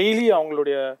டெய்லி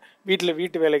அவங்களுடைய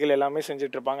வீட்டு வேலைகள் எல்லாமே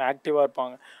செஞ்சுட்டு இருப்பாங்க, ஆக்டிவாக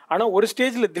இருப்பாங்க. ஆனால் ஒரு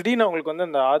ஸ்டேஜில் திடீர்னு அவங்களுக்கு வந்து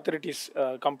அந்த ஆர்த்தரைட்டிஸ்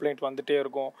கம்ப்ளைண்ட் வந்துட்டே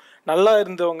இருக்கும். நல்லா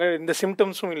இருந்தவங்க எந்த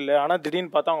சிம்டம்ஸும் இல்லை, ஆனால்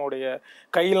திடீர்னு பார்த்தா அவங்களுடைய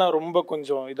கையெல்லாம் ரொம்ப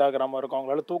கொஞ்சம் இதாகிற மாதிரி இருக்கும்,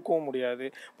 அவங்களால தூக்கவும் முடியாது.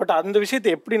 பட் அந்த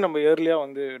விஷயத்தை எப்படி நம்ம ஏர்லியாக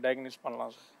வந்து டயக்னோஸ்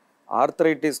பண்ணலாம் சார்?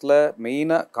 ஆர்த்தரைட்டிஸில்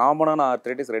மெயினாக காமனான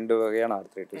ஆர்த்தரைட்டிஸ் 2 வகையான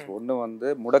ஆர்த்தரைட்டிஸ். ஒன்று வந்து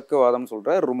முடக்குவாதம்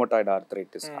சொல்கிற ருமட்டாய்டு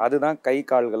ஆர்த்தரைட்டிஸ், அதுதான் கை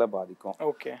கால்களை பாதிக்கும்.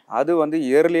 அது வந்து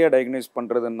இயர்லியாக டயக்னோஸ்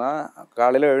பண்ணுறதுன்னா,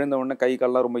 காலையில் எழுந்த உடனே கை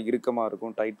கால்லாம் ரொம்ப இறுக்கமாக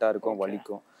இருக்கும், டைட்டாக இருக்கும்,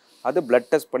 வலிக்கும். அது பிளட்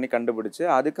டெஸ்ட் பண்ணி கண்டுபிடிச்சு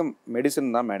அதுக்கு மெடிசன்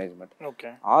தான் மேனேஜ்மெண்ட்.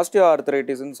 ஆஸ்டியோ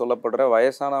ஆர்த்தரைட்டிஸ்ன்னு சொல்லப்படுற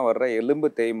வயசான வர்ற எலும்பு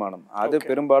தேய்மானம், அது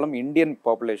பெரும்பாலும் இந்தியன்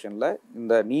பாப்புலேஷனில்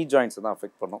இந்த நீ ஜாயின்ஸ் தான்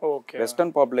அஃபெக்ட் பண்ணும்.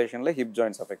 வெஸ்டர்ன் பாப்புலேஷனில் ஹிப்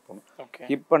ஜாயின்ஸ் அஃபெக்ட் பண்ணும்.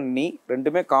 ஹிப் அண்ட் நீ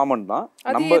ரெண்டுமே காமன் தான்.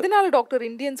 நம்ம எதனால டாக்டர்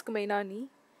இந்தியன்ஸ்க்கு மெயினா நீ?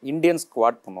 இந்தியன்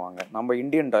ஸ்குவாட் பண்ணுவாங்க, நம்ம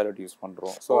இந்தியன் டாய்லெட் யூஸ்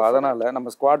பண்ணுறோம். ஸோ அதனால்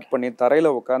நம்ம ஸ்குவாட் பண்ணி தரையில்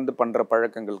உட்காந்து பண்ணுற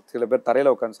பழக்கங்கள், சில பேர் தரையில்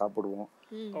உட்காந்து சாப்பிடுவோம்,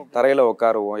 தரையில்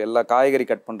உட்காருவோம், எல்லா காய்கறி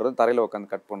கட் பண்ணுறது தரையில்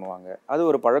உட்காந்து கட் பண்ணுவாங்க, அது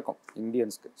ஒரு பழக்கம்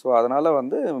இந்தியன்ஸ்க்கு. ஸோ அதனால்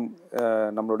வந்து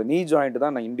நம்மளோட நீ ஜாயிண்ட்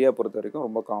தான் நான் இந்தியா பொறுத்த வரைக்கும்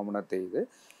ரொம்ப காமனாக தெரியுது.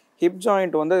 ஹிப்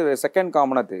ஜாயிண்ட் வந்து செகண்ட்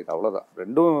காமனாக தெரியுது, அவ்வளோதான்.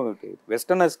 ரெண்டும் தெரியுது.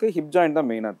 வெஸ்டர்னர்ஸ்க்கு ஹிப் ஜாயிண்ட் தான்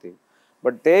மெயினாக தெரியுது.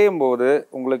 பட் தேயும் போது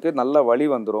உங்களுக்கு நல்ல வலி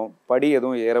வந்துடும், படி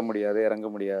எதுவும் ஏற முடியாது, இறங்க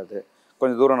முடியாது,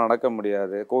 கொஞ்சம் தூரம் நடக்க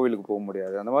முடியாது, கோவிலுக்கு போக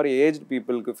முடியாது. அந்த மாதிரி ஏஜ்டு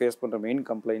பீப்புளுக்கு ஃபேஸ் பண்ணுற மெயின்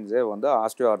கம்ப்ளைண்ட்ஸே வந்து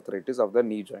ஆஸ்டியோ ஆர்த்தரைட்டிஸ் ஆஃப் த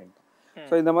நீ ஜாயிண்ட்.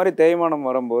 ஸோ இந்த மாதிரி தேய்மானம்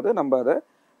வரும்போது நம்ம அதை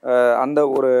அந்த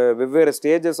ஒரு வெவ்வேறு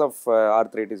ஸ்டேஜஸ் ஆஃப்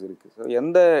ஆர்த்தரைட்டிஸ் இருக்குது. ஸோ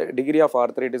எந்த டிகிரி ஆஃப்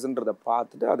ஆர்த்தரைட்டிஸ்ன்றதை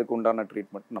பார்த்துட்டு அதுக்கு உண்டான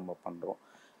ட்ரீட்மெண்ட் நம்ம பண்ணுறோம்.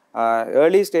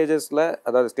 ஏர்லி ஸ்டேஜஸில்,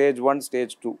 அதாவது ஸ்டேஜ் 1,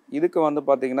 ஸ்டேஜ் 2, இதுக்கு வந்து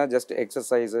பார்த்திங்கன்னா just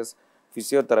exercises,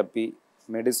 physiotherapy,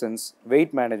 medicines,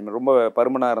 wait management. ரொம்ப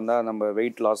பருமனாக இருந்தால் நம்ம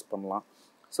வெயிட் லாஸ் பண்ணலாம்.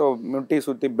 ஸோ முட்டி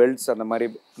சுற்றி பெல்ட்ஸ் அந்த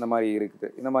மாதிரி இருக்குது.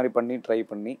 இந்த மாதிரி பண்ணி ட்ரை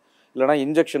பண்ணி, இல்லைனா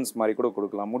இன்ஜெக்ஷன்ஸ் மாதிரி கூட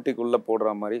கொடுக்கலாம். முட்டிக்குள்ளே போடுற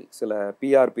மாதிரி சில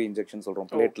பிஆர்பி இன்ஜெக்ஷன் சொல்கிறோம்,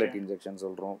 பிளேட்லெட் இன்ஜெக்ஷன்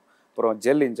சொல்கிறோம், அப்புறம்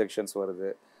ஜெல் இன்ஜெக்ஷன்ஸ் வருது,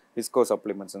 விஸ்கோ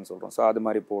சப்ளிமெண்ட்ஸ்னு சொல்கிறோம். ஸோ அது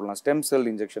மாதிரி போடலாம். ஸ்டெம் செல்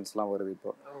இன்ஜெக்ஷன்ஸ்லாம் வருது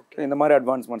இப்போ. இந்த மாதிரி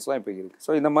அட்வான்ஸ்மெண்ட்ஸ்லாம் இப்போ இருக்குது.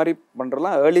 ஸோ இந்த மாதிரி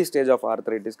பண்ணுறலாம் ஏர்லி ஸ்டேஜ் ஆஃப்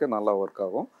ஆர்த்ரைட்டிஸ்க்கு நல்லா ஒர்க்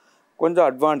ஆகும். கொஞ்சம்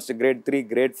அட்வான்ஸ்டு கிரேட் 3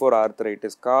 கிரேட் 4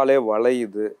 ஆர்த்ரைட்டிஸ், காலே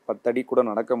வளையுது, 10 அடி கூட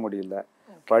நடக்க முடியல,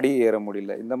 படி ஏற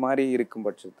முடியல, இந்த மாதிரி இருக்கும்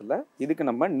பட்சத்தில் இதுக்கு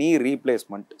நம்ம நீ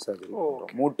ரீப்ளேஸ்மெண்ட் சர்ஜரி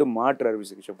பண்ணுறோம். மூட்டு மாற்று அறுவை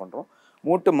சிகிச்சை பண்ணுறோம்.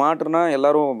 மூட்டு மாற்றுனா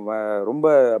எல்லாரும் ரொம்ப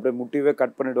அப்படியே முட்டிவே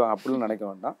கட் பண்ணிவிடுவாங்க அப்படின்னு நினைக்க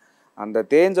வேண்டாம். அந்த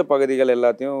தேஞ்ச பகுதிகள்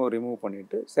எல்லாத்தையும் ரிமூவ்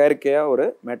பண்ணிவிட்டு செயற்கையாக ஒரு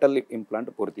மெட்டல்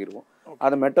இம்ப்ளான்ட் பொருத்திடுவோம்.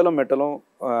 அது மெட்டலும்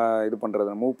இது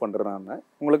பண்ணுறது மூவ் பண்ணுறதுனால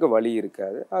உங்களுக்கு வலி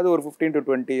இருக்காது. அது ஒரு 15 to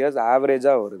 20 years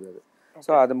ஆவரேஜாக வருது அது.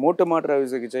 ஸோ அது மூட்டு மாற்று அறுவை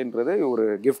சிகிச்சைன்றது ஒரு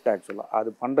கிஃப்ட் ஆக்சுவலாக. அது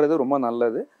பண்ணுறது ரொம்ப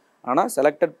நல்லது. ஆனால்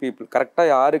செலக்டட் பீப்புள் கரெக்டாக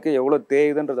யாருக்கு எவ்வளோ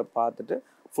தேயுதுன்றதை பார்த்துட்டு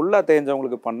ஃபுல்லாக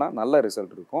தேஞ்சவங்களுக்கு பண்ணால் நல்ல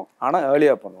ரிசல்ட் இருக்கும். ஆனால்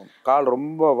ஏர்லியாக பண்ணுவோம். கால்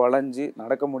ரொம்ப வளைஞ்சி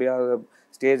நடக்க முடியாத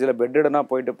ஸ்டேஜில் பெட்டடாக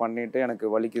போயிட்டு பண்ணிவிட்டு எனக்கு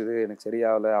வலிக்குது, எனக்கு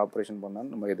சரியாகலை, ஆப்ரேஷன்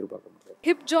பண்ணான்னு நம்ம எதிர்பார்க்க முடியாது.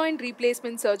 ஹிப் ஜாயிண்ட்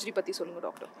ரீப்ளேஸ்மெண்ட் சர்ஜரி பற்றி சொல்லுங்கள்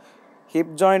டாக்டர்.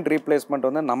 ஹிப் ஜாயிண்ட் ரீப்ளேஸ்மெண்ட்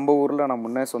வந்து நம்ம ஊரில் நான்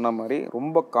முன்னே சொன்ன மாதிரி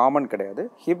ரொம்ப காமன் கிடையாது.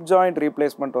 ஹிப் ஜாயிண்ட்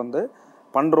ரீப்ளேஸ்மெண்ட் வந்து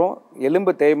பண்ணுறோம்.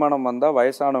 எலும்பு தேய்மானம் வந்தால்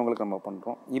வயசானவங்களுக்கு நம்ம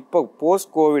பண்ணுறோம். இப்போ போஸ்ட்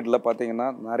கோவிடில் பார்த்திங்கன்னா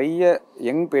நிறைய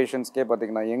யங் பேஷண்ட்ஸ்க்கே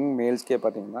பார்த்திங்கன்னா, யங் மேல்ஸ்க்கே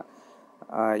பார்த்திங்கன்னா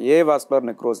ஏவாஸ்குலர்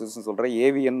நெக்ரோசிஸ்ன்னு சொல்கிற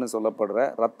ஏவிஎன்னு சொல்லப்படுற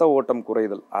ரத்த ஓட்டம்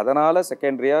குறைதல், அதனால்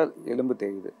செகண்டரியாக எலும்பு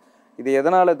தேயுது. இது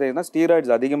எதனால் தேயுதுன்னா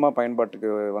ஸ்டீராய்ட்ஸ் அதிகமாக பயன்பாட்டுக்கு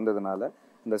வந்ததுனால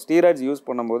இந்த ஸ்டீராய்ட்ஸ் யூஸ்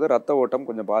பண்ணும்போது ரத்த ஓட்டம்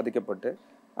கொஞ்சம் பாதிக்கப்பட்டு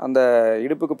அந்த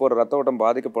இடுப்புக்கு போகிற ரத்த ஓட்டம்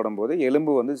பாதிக்கப்படும் போது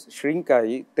எலும்பு வந்து ஷ்ரிங்க்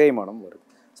ஆகி தேய்மானம் வருது.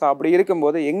 ஸோ அப்படி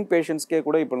இருக்கும்போது யங் பேஷண்ட்ஸ்க்கே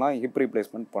கூட இப்போலாம் ஹிப்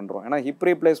ரீப்ளேஸ்மெண்ட் பண்ணுறோம். ஏன்னா ஹிப்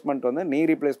ரீப்ளேஸ்மெண்ட் வந்து நீ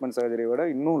ரீப்ளேஸ்மெண்ட் சர்ஜரியை விட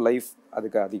இன்னும் லைஃப்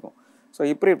அதுக்கு அதிகம். ஸோ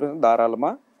ஹிப் ரீப்ளேஸ்மெண்ட்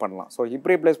தாராளமாக பண்ணலாம். ஸோ ஹிப்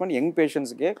ரீப்ளேஸ்மெண்ட் யங்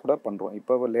பேஷண்ட்ஸுக்கே கூட பண்ணுறோம்.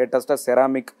 இப்போ லேட்டஸ்ட்டாக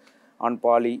ceramic on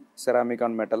poly, ceramic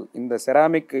on metal, இந்த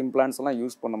செராமிக் இம்ப்ளான்ட்ஸ்லாம்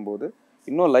யூஸ் பண்ணும்போது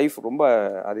இன்னும் லைஃப் ரொம்ப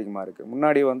அதிகமாக இருக்குது.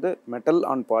 முன்னாடி வந்து மெட்டல்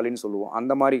ஆன் பாலின்னு சொல்லுவோம்,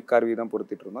 அந்த மாதிரி கருவி தான்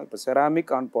பொருத்திட்டு இருந்தோம். இப்போ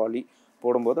செராமிக் ஆன் பாலி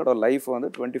போடும்போது அதோட லைஃப் வந்து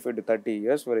 25 to 30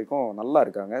 years வரைக்கும் நல்லா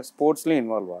இருக்காங்க. ஸ்போர்ட்ஸ்லையும்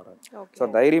இன்வால்வ் ஆகிறாங்க. ஸோ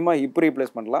தைரியமாக ஹிப்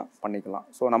ரீப்ளேஸ்மெண்ட்லாம் பண்ணிக்கலாம்.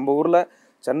 ஸோ நம்ம ஊரில்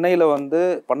சென்னையில் வந்து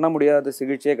பண்ண முடியாத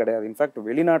சிகிச்சையே கிடையாது. இன்ஃபேக்ட்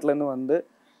வெளிநாட்டிலேருந்து வந்து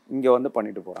இங்கே வந்து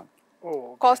பண்ணிட்டு போகிறாங்க.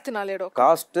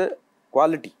 காஸ்ட்டு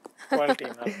குவாலிட்டி,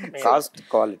 காஸ்ட்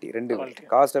குவாலிட்டி ரெண்டு,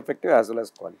 cost effective as well as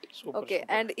quality. Okay.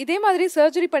 And இதே மாதிரி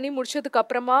சர்ஜரி பண்ணி முடிச்சதுக்கு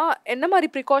அப்புறமா என்ன மாதிரி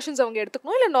ப்ரிகாஷன்ஸ் அவங்க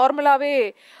எடுத்துக்கணும், இல்லை நார்மலாகவே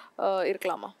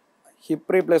இருக்கலாமா?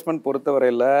 ஹிப் ரீப்ளேஸ்மெண்ட்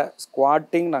பொறுத்தவரையில்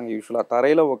ஸ்குவாட்டிங் நாங்கள் யூஸ்வலாக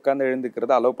தரையில் உட்காந்து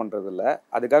எழுந்துக்கிறது அலோவ் பண்ணுறதில்ல.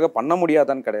 அதுக்காக பண்ண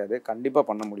முடியாதான்னு கிடையாது, கண்டிப்பாக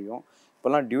பண்ண முடியும்.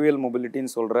 இப்போல்லாம் டியூயல்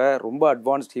மொபிலிட்டின்னு சொல்கிற ரொம்ப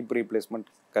அட்வான்ஸ்ட் ஹிப் ரீப்ளேஸ்மெண்ட்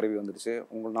கருவி வந்துடுச்சு.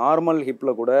 உங்கள் நார்மல்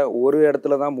ஹிப்பில் கூட ஒரு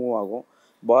இடத்துல தான் மூவ் ஆகும்,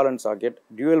 பால் அண்ட் சாக்கெட்.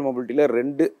 டியூயல் மொபிலிட்டியில்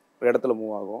 2 இடத்துல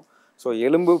மூவ் ஆகும். ஸோ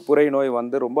எலும்பு புரை நோய்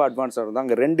வந்து ரொம்ப அட்வான்ஸாக இருந்தால்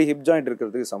அங்கே 2 ஹிப் ஜாயிண்ட்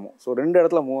இருக்கிறதுக்கு சமம். ஸோ 2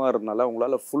 இடத்துல மூவ் ஆகிறதுனால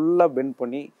உங்களால் ஃபுல்லாக பெண்ட்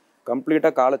பண்ணி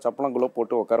கம்ப்ளீட்டாக காலை சப்பளங்குள்ளே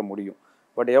போட்டு உட்கார முடியும்.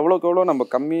 பட் எவ்வளோக்கு எவ்வளோ நம்ம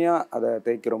கம்மியாக அதை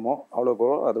தேய்க்கிறோமோ அவ்வளோக்கு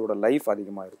எவ்வளோ அதோட லைஃப்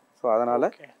அதிகமாக இருக்கும். ஸோ அதனால்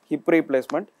ஹிப்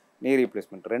ரீப்ளேஸ்மெண்ட், நீ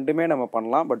ரீப்ளேஸ்மெண்ட் ரெண்டுமே நம்ம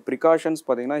பண்ணலாம். பட் ப்ரிகாஷன்ஸ்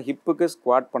பார்த்திங்கன்னா ஹிப்புக்கு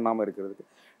ஸ்குவாட் பண்ணாமல் இருக்கிறதுக்கு,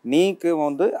 நீக்கு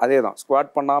வந்து அதே தான்,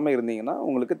 ஸ்குவாட் பண்ணாமல் இருந்தீங்கன்னா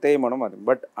உங்களுக்கு தேய்மானம் அது.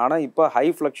 பட் ஆனால் இப்போ ஹை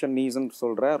ஃப்ளெக்ஷன் நீஸ்ன்னு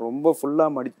சொல்கிற ரொம்ப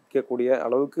ஃபுல்லாக மடிக்கக்கூடிய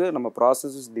அளவுக்கு நம்ம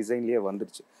ப்ராசஸஸ் டிசைன்லேயே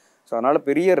வந்துடுச்சு. ஸோ அதனால்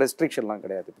பெரிய ரெஸ்ட்ரிக்ஷன்லாம்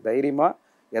கிடையாது. தைரியமாக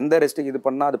எந்த இது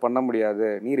பண்ணால் அது பண்ண முடியாது,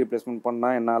 நீ ரீப்ளேஸ்மெண்ட்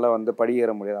பண்ணால் என்னால் வந்து படி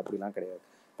ஏற முடியாது அப்படிலாம் கிடையாது.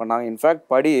 இப்போ நாங்கள் இன்ஃபேக்ட்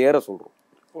படி ஏற சொல்கிறோம்,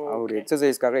 ஒரு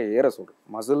எக்ஸசைஸ்க்காக ஏற சொல்கிறோம்.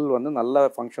 மசில் வந்து நல்லா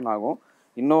ஃபங்க்ஷன் ஆகும்.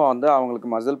 இன்னும் வந்து அவங்களுக்கு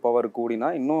மசில் பவர் கூடினா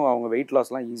இன்னும் அவங்க வெயிட்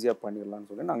லாஸ்லாம் ஈஸியாக பண்ணிடலாம்னு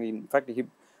சொல்லி நாங்கள் இன்ஃபேக்ட்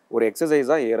ஹிப் ஒரு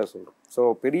எக்ஸசைஸாக ஏற சொல்கிறோம். ஸோ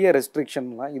பெரிய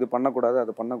ரெஸ்ட்ரிக்ஷன்லாம் இது பண்ணக்கூடாது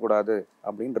அது பண்ணக்கூடாது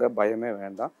அப்படின்ற பயமே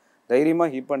வேண்டாம். தைரியமாக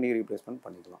ஹிப் அண்ட் நீ ரீப்ளேஸ்மெண்ட்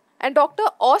பண்ணிக்கலாம். அண்ட்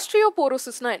டாக்டர்,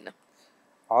 ஆஸ்ட்ரியோபோரோசிஸ்னா என்ன?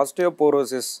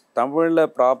 ஆஸ்ட்ரியோபோரோசிஸ் தமிழில்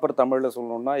ப்ராப்பர் தமிழில்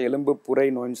சொல்லணும்னா எலும்பு புரை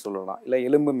நோய்னு சொல்லலாம், இல்லை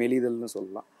எலும்பு மெலிதல்னு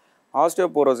சொல்லலாம்.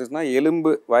 ஆஸ்டியோபோரோசிஸ்னால்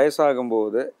எலும்பு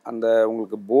வயசாகும்போது அந்த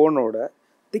உங்களுக்கு போனோட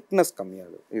திக்னஸ்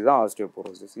கம்மியாகுது, இதுதான்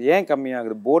ஆஸ்டியோபோரோசிஸ். ஏன்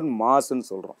கம்மியாகுது? போன் மாஸ்ன்னு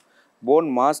சொல்கிறோம். போன்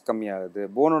மாஸ் கம்மியாகுது.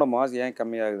 போனோட மாஸ் ஏன்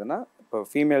கம்மியாகுதுன்னா, இப்போ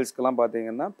ஃபீமேல்ஸ்க்கெலாம்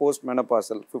பார்த்தீங்கன்னா போஸ்ட்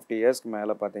மெனோபாசல் 50 இயர்ஸ்க்கு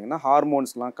மேலே பார்த்தீங்கன்னா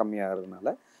ஹார்மோன்ஸ்லாம்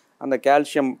கம்மியாகிறதுனால அந்த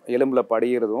கால்சியம் எலும்பில்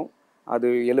படிகிறதும் அது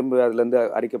எலும்பு அதுலேருந்து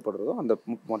அரிக்கப்படுறதும் அந்த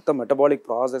மொத்த மெட்டபாலிக்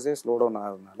ப்ராசஸே ஸ்லோ டவுன்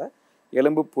ஆகிறதுனால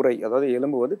எலும்பு புரை, அதாவது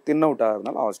எலும்பு வந்து தின் அவுட்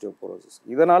ஆகிறதுனால ஆஸ்டியோபோரோசிஸ்.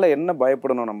 இதனால் என்ன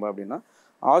பயப்படணும் நம்ம அப்படின்னா,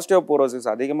 ஆஸ்டியோபோரோசிஸ்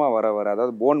அதிகமாக வர வர,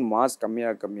 அதாவது போன் மாஸ்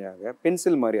கம்மியாக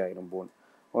பென்சில் மாதிரி ஆகிடும் போன்.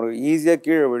 ஒரு ஈஸியாக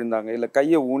கீழே விழுந்தாங்க இல்லை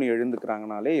கையை ஊனி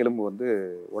எழுந்துக்கிறாங்கனாலே எலும்பு வந்து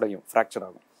உடையும், ஃப்ராக்சர்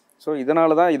ஆகும். ஸோ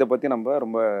இதனால தான் இதை பற்றி நம்ம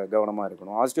ரொம்ப கவனமாக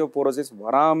இருக்கணும். ஆஸ்டியோபோரோசிஸ்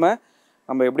வராமல்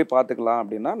நம்ம எப்படி பார்த்துக்கலாம்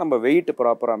அப்படின்னா, நம்ம வெயிட்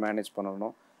ப்ராப்பராக மேனேஜ்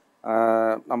பண்ணணும்.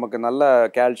 நமக்கு நல்ல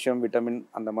கால்சியம், விட்டமின்,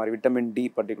 அந்த மாதிரி விட்டமின் டி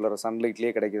பர்டிகுலராக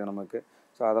சன்லைட்லேயே கிடைக்கிது நமக்கு.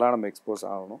 ஸோ அதெல்லாம் நம்ம எக்ஸ்போஸ்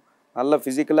ஆகணும். நல்ல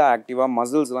ஃபிசிக்கலாக ஆக்டிவாக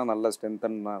மசில்ஸ்லாம் நல்லா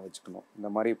ஸ்ட்ரென்த்தனாக வச்சுக்கணும். இந்த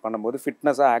மாதிரி பண்ணும்போது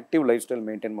ஃபிட்னஸாக ஆக்டிவ் லைஃப் ஸ்டைல்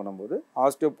மெயின்டைன் பண்ணும்போது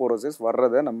ஆஸ்டியோபோரோசிஸ்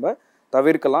வர்றதை நம்ம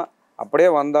தவிர்க்கலாம். அப்படியே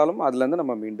வந்தாலும் அதுலேருந்து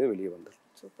நம்ம மீண்டும் வெளியே வந்துடும்.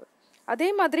 சூப்பர். அதே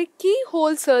மாதிரி கீ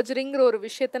ஹோல் சர்ஜரிங்கிற ஒரு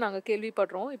விஷயத்தை நாங்கள்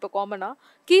கேள்விப்படுறோம் இப்போ காமனாக.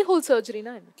 கீ ஹோல்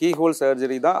சர்ஜரினா என்ன? கீ ஹோல்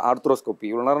சர்ஜரி தான் ஆர்த்ரோஸ்கோப்பி.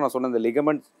 இவ்வளோ நேரம் நான் சொன்ன இந்த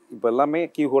லிகமெண்ட் இப்போ எல்லாமே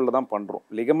கீ ஹோலில் தான் பண்ணுறோம்.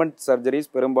 லிகமெண்ட் சர்ஜரிஸ்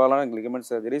பெரும்பாலான லிகமெண்ட்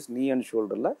சர்ஜரிஸ் நீ அண்ட்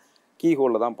ஷோல்டரில் கீ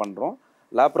ஹோலில் தான் பண்ணுறோம்.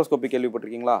 லேப்ரோஸ்கோப்பி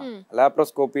கேள்விப்பட்டிருக்கீங்களா?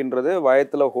 லேப்ரோஸ்கோப்பின்றது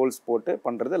வயத்தில் ஹோல்ஸ் போட்டு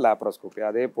பண்ணுறது லேப்ரோஸ்கோப்பி.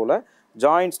 அதே போல்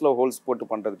ஜாயின்ஸில் ஹோல்ஸ் போட்டு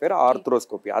பண்ணுறது பேர்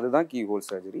ஆர்த்ரோஸ்கோப்பி. அதுதான் கீ ஹோல்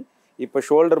சர்ஜரி. இப்போ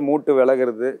ஷோல்டர் மூட்டு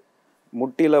விலகிறது,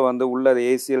 முட்டியில் வந்து உள்ள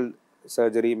ஏசியல்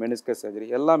சர்ஜரி, மெனிஸ்கஸ் சர்ஜரி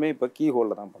எல்லாமே இப்போ கீ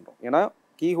ஹோலில் தான் பண்ணுறோம். ஏன்னா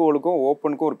கீ ஹோலுக்கும்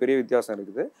ஓப்பனுக்கும் ஒரு பெரிய வித்தியாசம்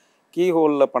இருக்குது. கீ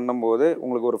ஹோலில் பண்ணும்போது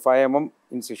உங்களுக்கு ஒரு 5 mm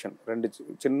இன்சிஷன்,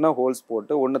 2 சின்ன ஹோல்ஸ்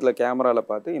போட்டு ஒன்றுத்தில் கேமராவில்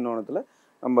பார்த்து இன்னொன்றுத்தில்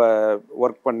நம்ம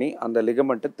ஒர்க் பண்ணி அந்த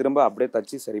லிகமெண்ட்டை திரும்ப அப்படியே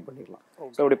தச்சு சரி பண்ணிடலாம்.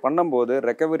 ஸோ அப்படி பண்ணும்போது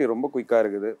ரெக்கவரி ரொம்ப குயிக்காக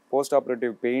இருக்குது. போஸ்ட்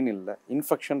ஆப்ரேட்டிவ் பெயின் இல்லை,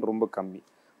 இன்ஃபெக்ஷன் ரொம்ப கம்மி.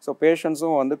 ஸோ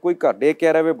பேஷண்ட்ஸும் வந்து குயிக்காக டே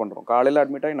கேராகவே பண்ணுறோம். காலையில்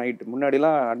அட்மிட் ஆகி நைட்டு,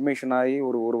 முன்னாடிலாம் அட்மிஷன் ஆகி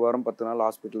ஒரு வாரம் 10 நாள்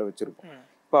ஹாஸ்பிட்டலில் வச்சுருப்போம்.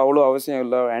 இப்போ அவ்வளோ அவசியம்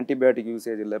இல்லை. ஆன்டிபயோட்டிக்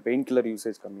யூசேஜ் இல்லை, பெயின் கில்லர்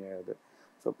யூசேஜ் கம்மியாகுது.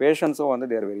 ஸோ பேஷண்ட்ஸும் வந்து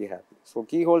தேர் very happy. So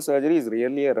key whole surgery is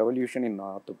really a revolution in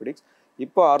orthopaedics.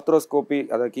 இப்போ ஆர்த்ரோஸ்கோப்பி,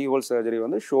 அதாவது கீ ஹோல் சர்ஜரி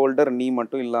வந்து ஷோல்டர், நீ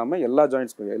மட்டும் இல்லாமல் எல்லா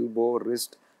ஜாயின்ட்ஸ்க்கும், எல்போ,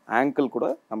 ரிஸ்ட், ஆங்கிள் கூட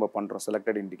நம்ம பண்ணுறோம்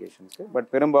செலக்டட் இண்டிகேஷன்ஸ்க்கு. பட்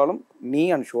பெரும்பாலும் நீ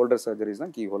அண்ட் ஷோல்டர் சர்ஜரிஸ்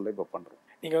தான் கீ ஹோலில் இப்போ பண்ணுறோம்.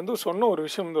 நீங்கள் வந்து சொன்ன ஒரு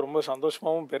விஷயம் வந்து ரொம்ப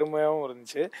சந்தோஷமாகவும் பெருமையாகவும்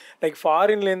இருந்துச்சு. லைக்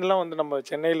ஃபாரின்லேருந்துலாம் வந்து நம்ம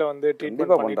சென்னையில் வந்து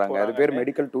ட்ரீட்மெண்ட் பண்ணுறாங்க. அது பேர்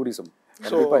மெடிக்கல் டூரிசம்.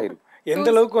 கண்டிப்பாக இருக்குது. எந்த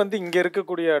அளவுக்கு வந்து இங்கே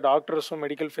இருக்கக்கூடிய டாக்டர்ஸும்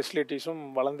மெடிக்கல் ஃபெசிலிட்டிஸும்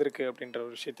வளர்ந்துருக்கு அப்படின்ற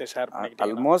ஒரு விஷயத்தை ஷேர் பண்ணிக்கிட்டேன்.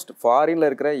 ஆல்மோஸ்ட் ஃபாரினில்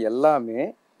இருக்கிற எல்லாமே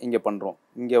இங்கே பண்ணுறோம்.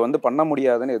 இங்கே வந்து பண்ண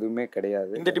முடியாதுன்னு எதுவுமே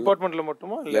கிடையாது. இந்த டிபார்ட்மெண்ட்டில்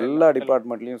மட்டுமா? எல்லா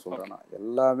டிபார்ட்மெண்ட்லேயும் சொல்கிறேன் நான்.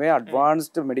 எல்லாமே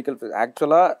அட்வான்ஸ்டு மெடிக்கல்.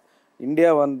 ஆக்சுவலாக இந்தியா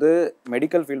வந்து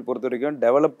மெடிக்கல் ஃபீல்ட் பொறுத்த வரைக்கும்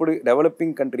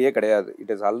டெவலப்பிங் கண்ட்ரியே கிடையாது.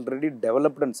 It is already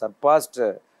developed and சர்பாஸ்ட்.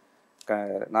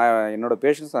 நான் என்னோட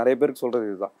பேஷண்ட்ஸ் நிறைய பேருக்கு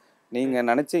சொல்கிறது இதுதான். நீங்கள்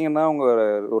நினச்சிங்கன்னா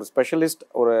உங்கள் ஒரு ஸ்பெஷலிஸ்ட்,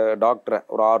 ஒரு டாக்டரை,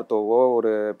 ஒரு ஆர்த்தோவோ ஒரு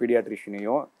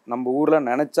பீடியாட்ரிஷியனையோ நம்ம ஊரில்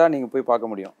நினச்சா நீங்கள் போய்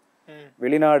பார்க்க முடியும்.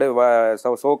 வெளிநாடு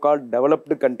so called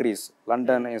developed countries,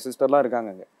 London, என் சிஸ்டர்லாம் இருக்காங்க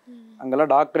அங்கே.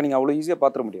 அங்கெல்லாம் டாக்டரை நீங்கள் அவ்வளோ ஈஸியாக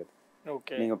பார்த்துட முடியாது.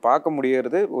 நீங்கள் பார்க்க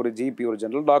முடியறது ஒரு ஜிபி, ஒரு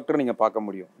ஜென்ரல் டாக்டரை நீங்கள் பார்க்க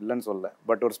முடியும், இல்லைன்னு சொல்ல.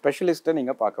 பட் ஒரு ஸ்பெஷலிஸ்ட்டை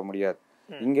நீங்கள் பார்க்க முடியாது.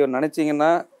 இங்கே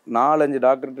நினச்சிங்கன்னா 4-5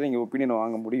 டாக்டர்கிட்ட நீங்கள் ஒப்பீனியன்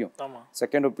வாங்க முடியும்.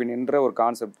 செகண்ட் ஒப்பீனியன்ற ஒரு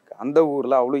கான்செப்ட் இருக்குது. அந்த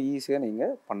ஊரில் அவ்வளோ ஈஸியாக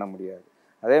நீங்கள் பண்ண முடியாது.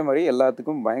 அதே மாதிரி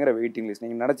எல்லாத்துக்கும் பயங்கர வெயிட்டிங் லிஸ்ட்.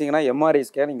 நீங்கள் நினச்சிங்கன்னா எம்ஆர்ஐ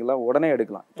ஸ்கேன் நீங்களாம் உடனே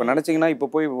எடுக்கலாம். இப்போ நினச்சிங்கன்னா இப்போ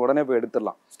போய் உடனே போய்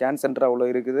எடுத்துடலாம். ஸ்கேன் சென்டர் அவ்வளோ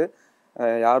இருக்குது.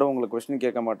 யாரும் உங்களுக்கு கொஸ்டின்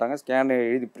கேட்க மாட்டாங்க. ஸ்கேன்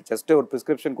எழுதி ஜஸ்ட்டு ஒரு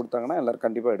ப்ரிஸ்கிரிப்ஷன் கொடுத்தாங்கன்னா எல்லோரும்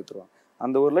கண்டிப்பாக எடுத்துருவாங்க.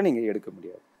 அந்த ஊரில் நீங்கள் எடுக்க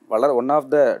முடியாது. One of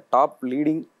the top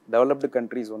leading developed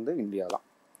countries வந்து இந்தியா தான்.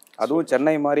 அதுவும்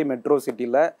சென்னை மாதிரி மெட்ரோ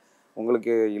சிட்டியில்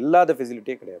உங்களுக்கு இல்லாத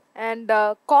ஃபெசிலிட்டியே கிடையாது. அண்ட்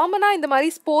காமனாக இந்த மாதிரி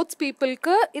ஸ்போர்ட்ஸ்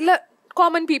பீப்புளுக்கு இல்லை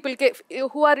காமன் பீப்புளுக்கு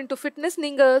ஹூ ஆர் இன்டு ஃபிட்னஸ்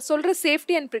நீங்கள் சொல்கிற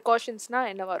சேஃப்டி அண்ட் ப்ரிகாஷன்ஸ்னால்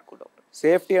என்னவா இருக்கும் டாக்டர்?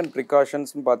 சேஃப்டி அண்ட்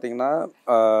ப்ரிகாஷன்ஸ்னு பார்த்தீங்கன்னா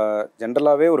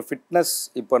ஜென்ரலாகவே ஒரு ஃபிட்னஸ்,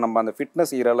 இப்போ நம்ம அந்த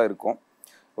ஃபிட்னஸ் ஈரால இருக்கோம்.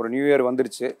 ஒரு நியூ இயர்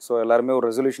வந்துருச்சு. ஸோ எல்லாருமே ஒரு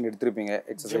ரெசல்யூஷன் எடுத்திருப்பீங்க,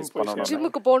 எக்ஸசைஸ் பண்ணணும்,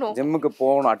 ஜிம்முக்கு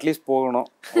போகணும், அட்லீஸ்ட் போகணும்,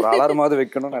 ஒரு அலாரமாவது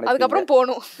வைக்கணும்னு நினைக்கிறேன். அதுக்கப்புறம்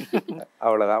போகணும்,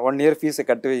 அவ்வளோதான். 1 year ஃபீஸை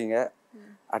கட்டுவீங்க.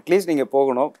 அட்லீஸ்ட் நீங்கள்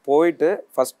போகணும். போயிட்டு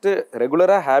ஃபஸ்ட்டு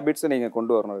ரெகுலராக ஹேபிட்ஸை நீங்கள்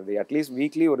கொண்டு வரணும். இது அட்லீஸ்ட்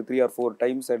வீக்லி ஒரு 3 or 4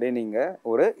 times a day நீங்கள்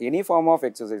ஒரு எனி ஃபார்ம் ஆஃப்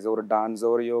எக்ஸசைஸ், ஒரு டான்ஸோ,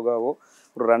 ஒரு யோகாவோ,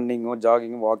 ஒரு ரன்னிங்கோ,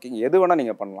 ஜாகிங்கோ, வாக்கிங் எது வேணால்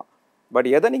நீங்கள் பண்ணலாம். பட்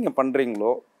எதை நீங்கள்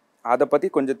பண்ணுறீங்களோ அதை பற்றி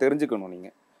கொஞ்சம் தெரிஞ்சுக்கணும்.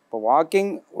 நீங்கள் இப்போ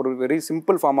வாக்கிங் ஒரு very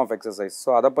simple form of exercise. So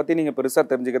அதை பற்றி நீங்கள் பெருசாக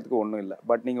தெரிஞ்சுக்கிறதுக்கு ஒன்றும் இல்லை.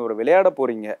 பட் நீங்கள் ஒரு விளையாட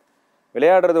போகிறீங்க.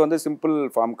 விளையாடுறது வந்து சிம்பிள்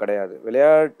ஃபார்ம் கிடையாது.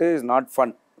 விளையாட்டு is not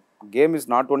fun. Game is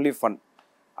not only fun.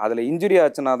 அதில் இன்ஜுரி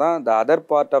ஆச்சுன்னா தான் the other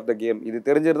part of the game. இது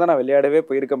தெரிஞ்சிருந்தால் நான் விளையாடவே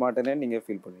போயிருக்க மாட்டேன்னு நீங்கள்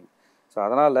ஃபீல் பண்ணுவீங்க. ஸோ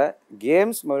அதனால்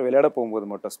கேம்ஸ் விளையாட போகும்போது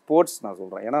மட்டும் ஸ்போர்ட்ஸ் நான்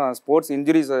சொல்கிறேன். ஏன்னா நான் ஸ்போர்ட்ஸ்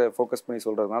இன்ஜுரிஸை ஃபோக்கஸ் பண்ணி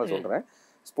சொல்கிறதுனால சொல்கிறேன்.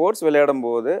 ஸ்போர்ட்ஸ் விளையாடும்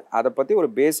போது அதை பற்றி ஒரு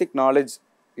பேசிக் நாலேஜ்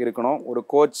இருக்கணும். ஒரு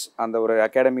கோச், அந்த ஒரு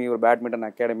அகாடமி, ஒரு பேட்மிண்டன்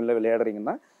அகாடமியில்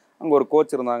விளையாடுறீங்கன்னா அங்கே ஒரு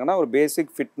கோச் இருந்தாங்கன்னா ஒரு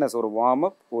பேசிக் ஃபிட்னஸ், ஒரு வார்ம்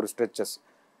அப், ஒரு stretches,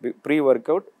 pre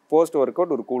work out, post work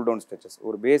out, ஒரு கூல் டவுன் ஸ்ட்ரெச்சஸ்,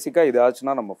 ஒரு பேசிக்காக இது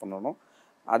ஆச்சுன்னா நம்ம பண்ணணும்.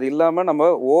 அது இல்லாமல் நம்ம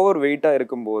ஓவர் வெயிட்டாக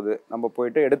இருக்கும்போது நம்ம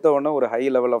போயிட்டு எடுத்தவொடனே ஒரு ஹை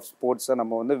லெவல் ஆஃப் ஸ்போர்ட்ஸை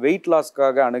நம்ம வந்து வெயிட்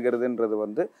லாஸ்க்காக அணுகிறதுன்றது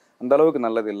வந்து அந்தளவுக்கு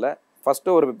நல்லது இல்லை.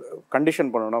 ஃபஸ்ட்டு ஒரு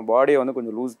கண்டிஷன் பண்ணணும். பாடியை வந்து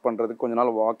கொஞ்சம் லூஸ் பண்ணுறதுக்கு கொஞ்ச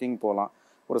நாள் வாக்கிங் போகலாம்,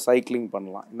 ஒரு சைக்கிளிங்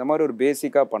பண்ணலாம், இந்த மாதிரி ஒரு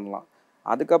பேசிக்காக பண்ணலாம்.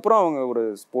 அதுக்கப்புறம் அவங்க ஒரு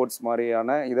ஸ்போர்ட்ஸ்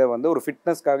மாதிரியான இதை வந்து ஒரு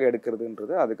ஃபிட்னஸ்க்காக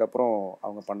எடுக்கிறதுன்றது அதுக்கப்புறம்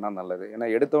அவங்க பண்ணால் நல்லது. ஏன்னா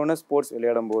எடுத்தவொடனே ஸ்போர்ட்ஸ்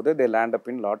விளையாடும் போது தே land up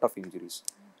in lot of injuries.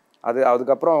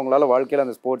 அதுக்கப்புறம் அவங்களால வாழ்க்கையில்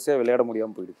அந்த ஸ்போர்ட்ஸே விளையாட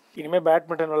முடியாமல் போயிடுது. இனிமேல்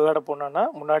பேட்மிண்டன் விளையாட போனோன்னா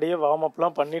முன்னாடியே வார்ம்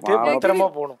அப்லாம் பண்ணிட்டு பத்திரமா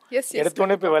போகணும்.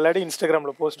 எடுத்தோடனே இப்போ விளையாடி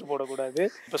இன்ஸ்டாகிராமில் போஸ்ட் போடக்கூடாது.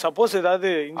 இப்போ சப்போஸ் ஏதாவது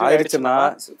ஆயிடுச்சுன்னா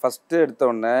ஃபஸ்ட்டு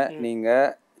எடுத்தோடனே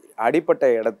நீங்கள்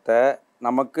அடிப்பட்ட இடத்த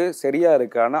நமக்கு சரியாக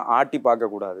இருக்கான்னு ஆட்டி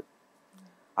பார்க்கக்கூடாது.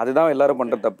 அதுதான் எல்லாரும்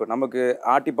பண்ணுற தப்பு. நமக்கு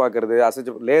ஆட்டி பார்க்கறது,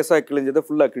 அசைச்சு லேசாக கிழிஞ்சதை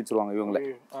ஃபுல்லாக கிழிச்சிருவாங்க இவங்களே.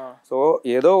 ஸோ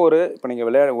ஏதோ ஒரு இப்போ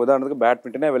நீங்கள் உதாரணத்துக்கு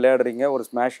பேட்மிண்டனே விளையாடுறீங்க, ஒரு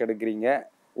ஸ்மாஷ் எடுக்கிறீங்க,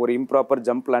 ஒரு இம்ப்ராப்பர்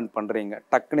ஜம்ப் லேண்ட் பண்ணுறீங்க,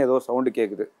 டக்குன்னு ஏதோ சவுண்டு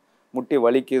கேட்குது, முட்டி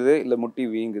வலிக்குது இல்லை முட்டி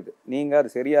வீங்குது, நீங்கள் அது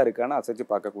சரியாக இருக்கான்னு அசைச்சு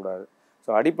பார்க்கக்கூடாது. ஸோ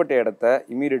அடிப்பட்ட இடத்த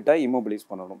இமீடியட்டாக இம்மோபிலைஸ்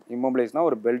பண்ணணும். இம்மோபிலைஸ்னால்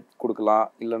ஒரு பெல்ட் கொடுக்கலாம்,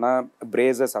 இல்லைனா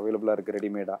பிரேசஸ் அவைலபிளாக இருக்குது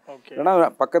ரெடிமேடாக, இல்லைனா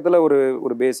பக்கத்தில்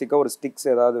ஒரு பேசிக்காக ஒரு ஸ்டிக்ஸ்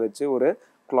ஏதாவது வச்சு ஒரு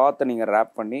கிளாத்தை நீங்கள்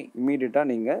ரேப் பண்ணி இமீடியட்டாக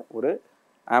நீங்கள் ஒரு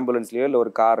ஆம்புலன்ஸ்லேயோ இல்லை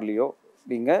ஒரு கார்லேயோ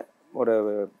நீங்கள்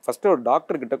ஃபஸ்ட்டு ஒரு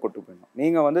டாக்டர்கிட்ட கொண்டு போயிடணும்.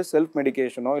 நீங்கள் வந்து செல்ஃப்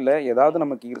மெடிக்கேஷனோ இல்லை ஏதாவது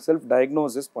நமக்கு செல்ஃப்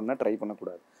டயக்னோசிஸ் பண்ண ட்ரை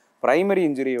பண்ணக்கூடாது. ப்ரைமரி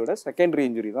இன்ஜுரியோட செகண்டரி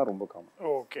இன்ஜுரி தான் ரொம்ப காமன்.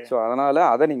 ஓகே. ஸோ அதனால்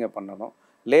அதை நீங்கள் பண்ணணும்.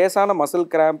 லேசான மசில்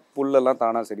கிராம்ப் புல்லெல்லாம்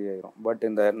தானாக சரியாயிரும். பட்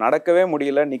இந்த நடக்கவே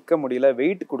முடியல, நிற்க முடியல,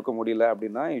 வெயிட் கொடுக்க முடியல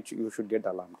அப்படின்னா யூ ஷுட் கெட்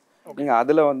அலார்ம். நீங்கள்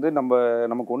அதில் வந்து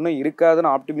நமக்கு ஒன்றும்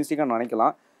இருக்காதுன்னு ஆப்டிமிஸ்டிக்காக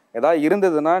நினைக்கலாம். ஏதாவது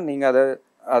இருந்ததுன்னா நீங்கள்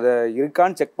அதை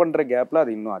இருக்கான்னு செக் பண்ணுற கேப்பில்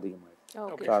அது இன்னும்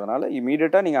அதிகமாகிடும். ஸோ அதனால்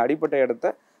இமீடியட்டாக நீங்கள் அடிப்பட்ட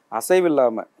இடத்த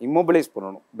அசைவில்லாமல் இம்மோபிலைஸ்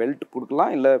பண்ணணும். பெல்ட்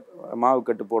கொடுக்கலாம், இல்லை மாவு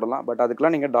கட்டு போடலாம், பட்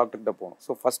அதுக்கெலாம் நீங்கள் டாக்டர்கிட்ட போகணும்.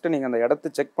 ஸோ ஃபஸ்ட்டு நீங்கள் அந்த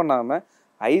இடத்த செக் பண்ணாமல்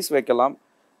ஐஸ் வைக்கலாம்,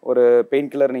 ஒரு பெயின்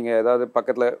கில்லர் நீங்கள் ஏதாவது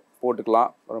பக்கத்தில் போட்டுக்கலாம்,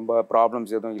 ரொம்ப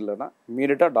ப்ராப்ளம்ஸ் எதுவும் இல்லைன்னா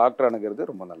இமீடியட்டாக டாக்டர் அணுகிறது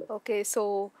ரொம்ப நல்லது. ஓகே. ஸோ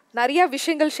நிறைய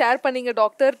விஷயங்கள் ஷேர் பண்ணீங்க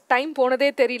டாக்டர். டைம் போனதே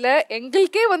தெரியல.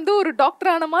 எங்களுக்கே வந்து ஒரு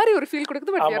டாக்டர் ஆன மாதிரி ஒரு ஃபீல்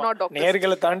கொடுக்குது. But we are not doctors.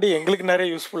 நேர்களை தாண்டி எங்களுக்கு நிறைய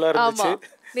யூஸ்ஃபுல்லாக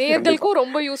இருந்துச்சு. நேயர்களுக்கும்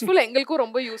ரொம்ப யூஸ்ஃபுல், எங்களுக்கும்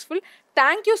ரொம்ப useful.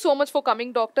 Thank you so much for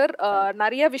coming doctor.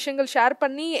 நிறைய விஷயங்கள் ஷேர்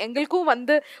பண்ணி எங்களுக்கும்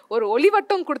வந்து ஒரு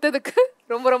ஒளிவட்டம் கொடுத்ததுக்கு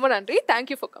ரொம்ப ரொம்ப நன்றி.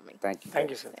 Thank you for coming.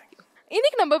 Thank you sir.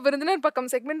 இன்னைக்கு நம்ம விருந்தினர் பக்கம்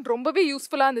செக்மெண்ட் ரொம்பவே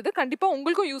யூஸ்ஃபுல்லாக இருந்தது. கண்டிப்பாக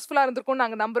உங்களுக்கும் யூஸ்ஃபுல்லாக இருந்திருக்கும்னு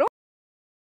நாங்கள் நம்புறோம்.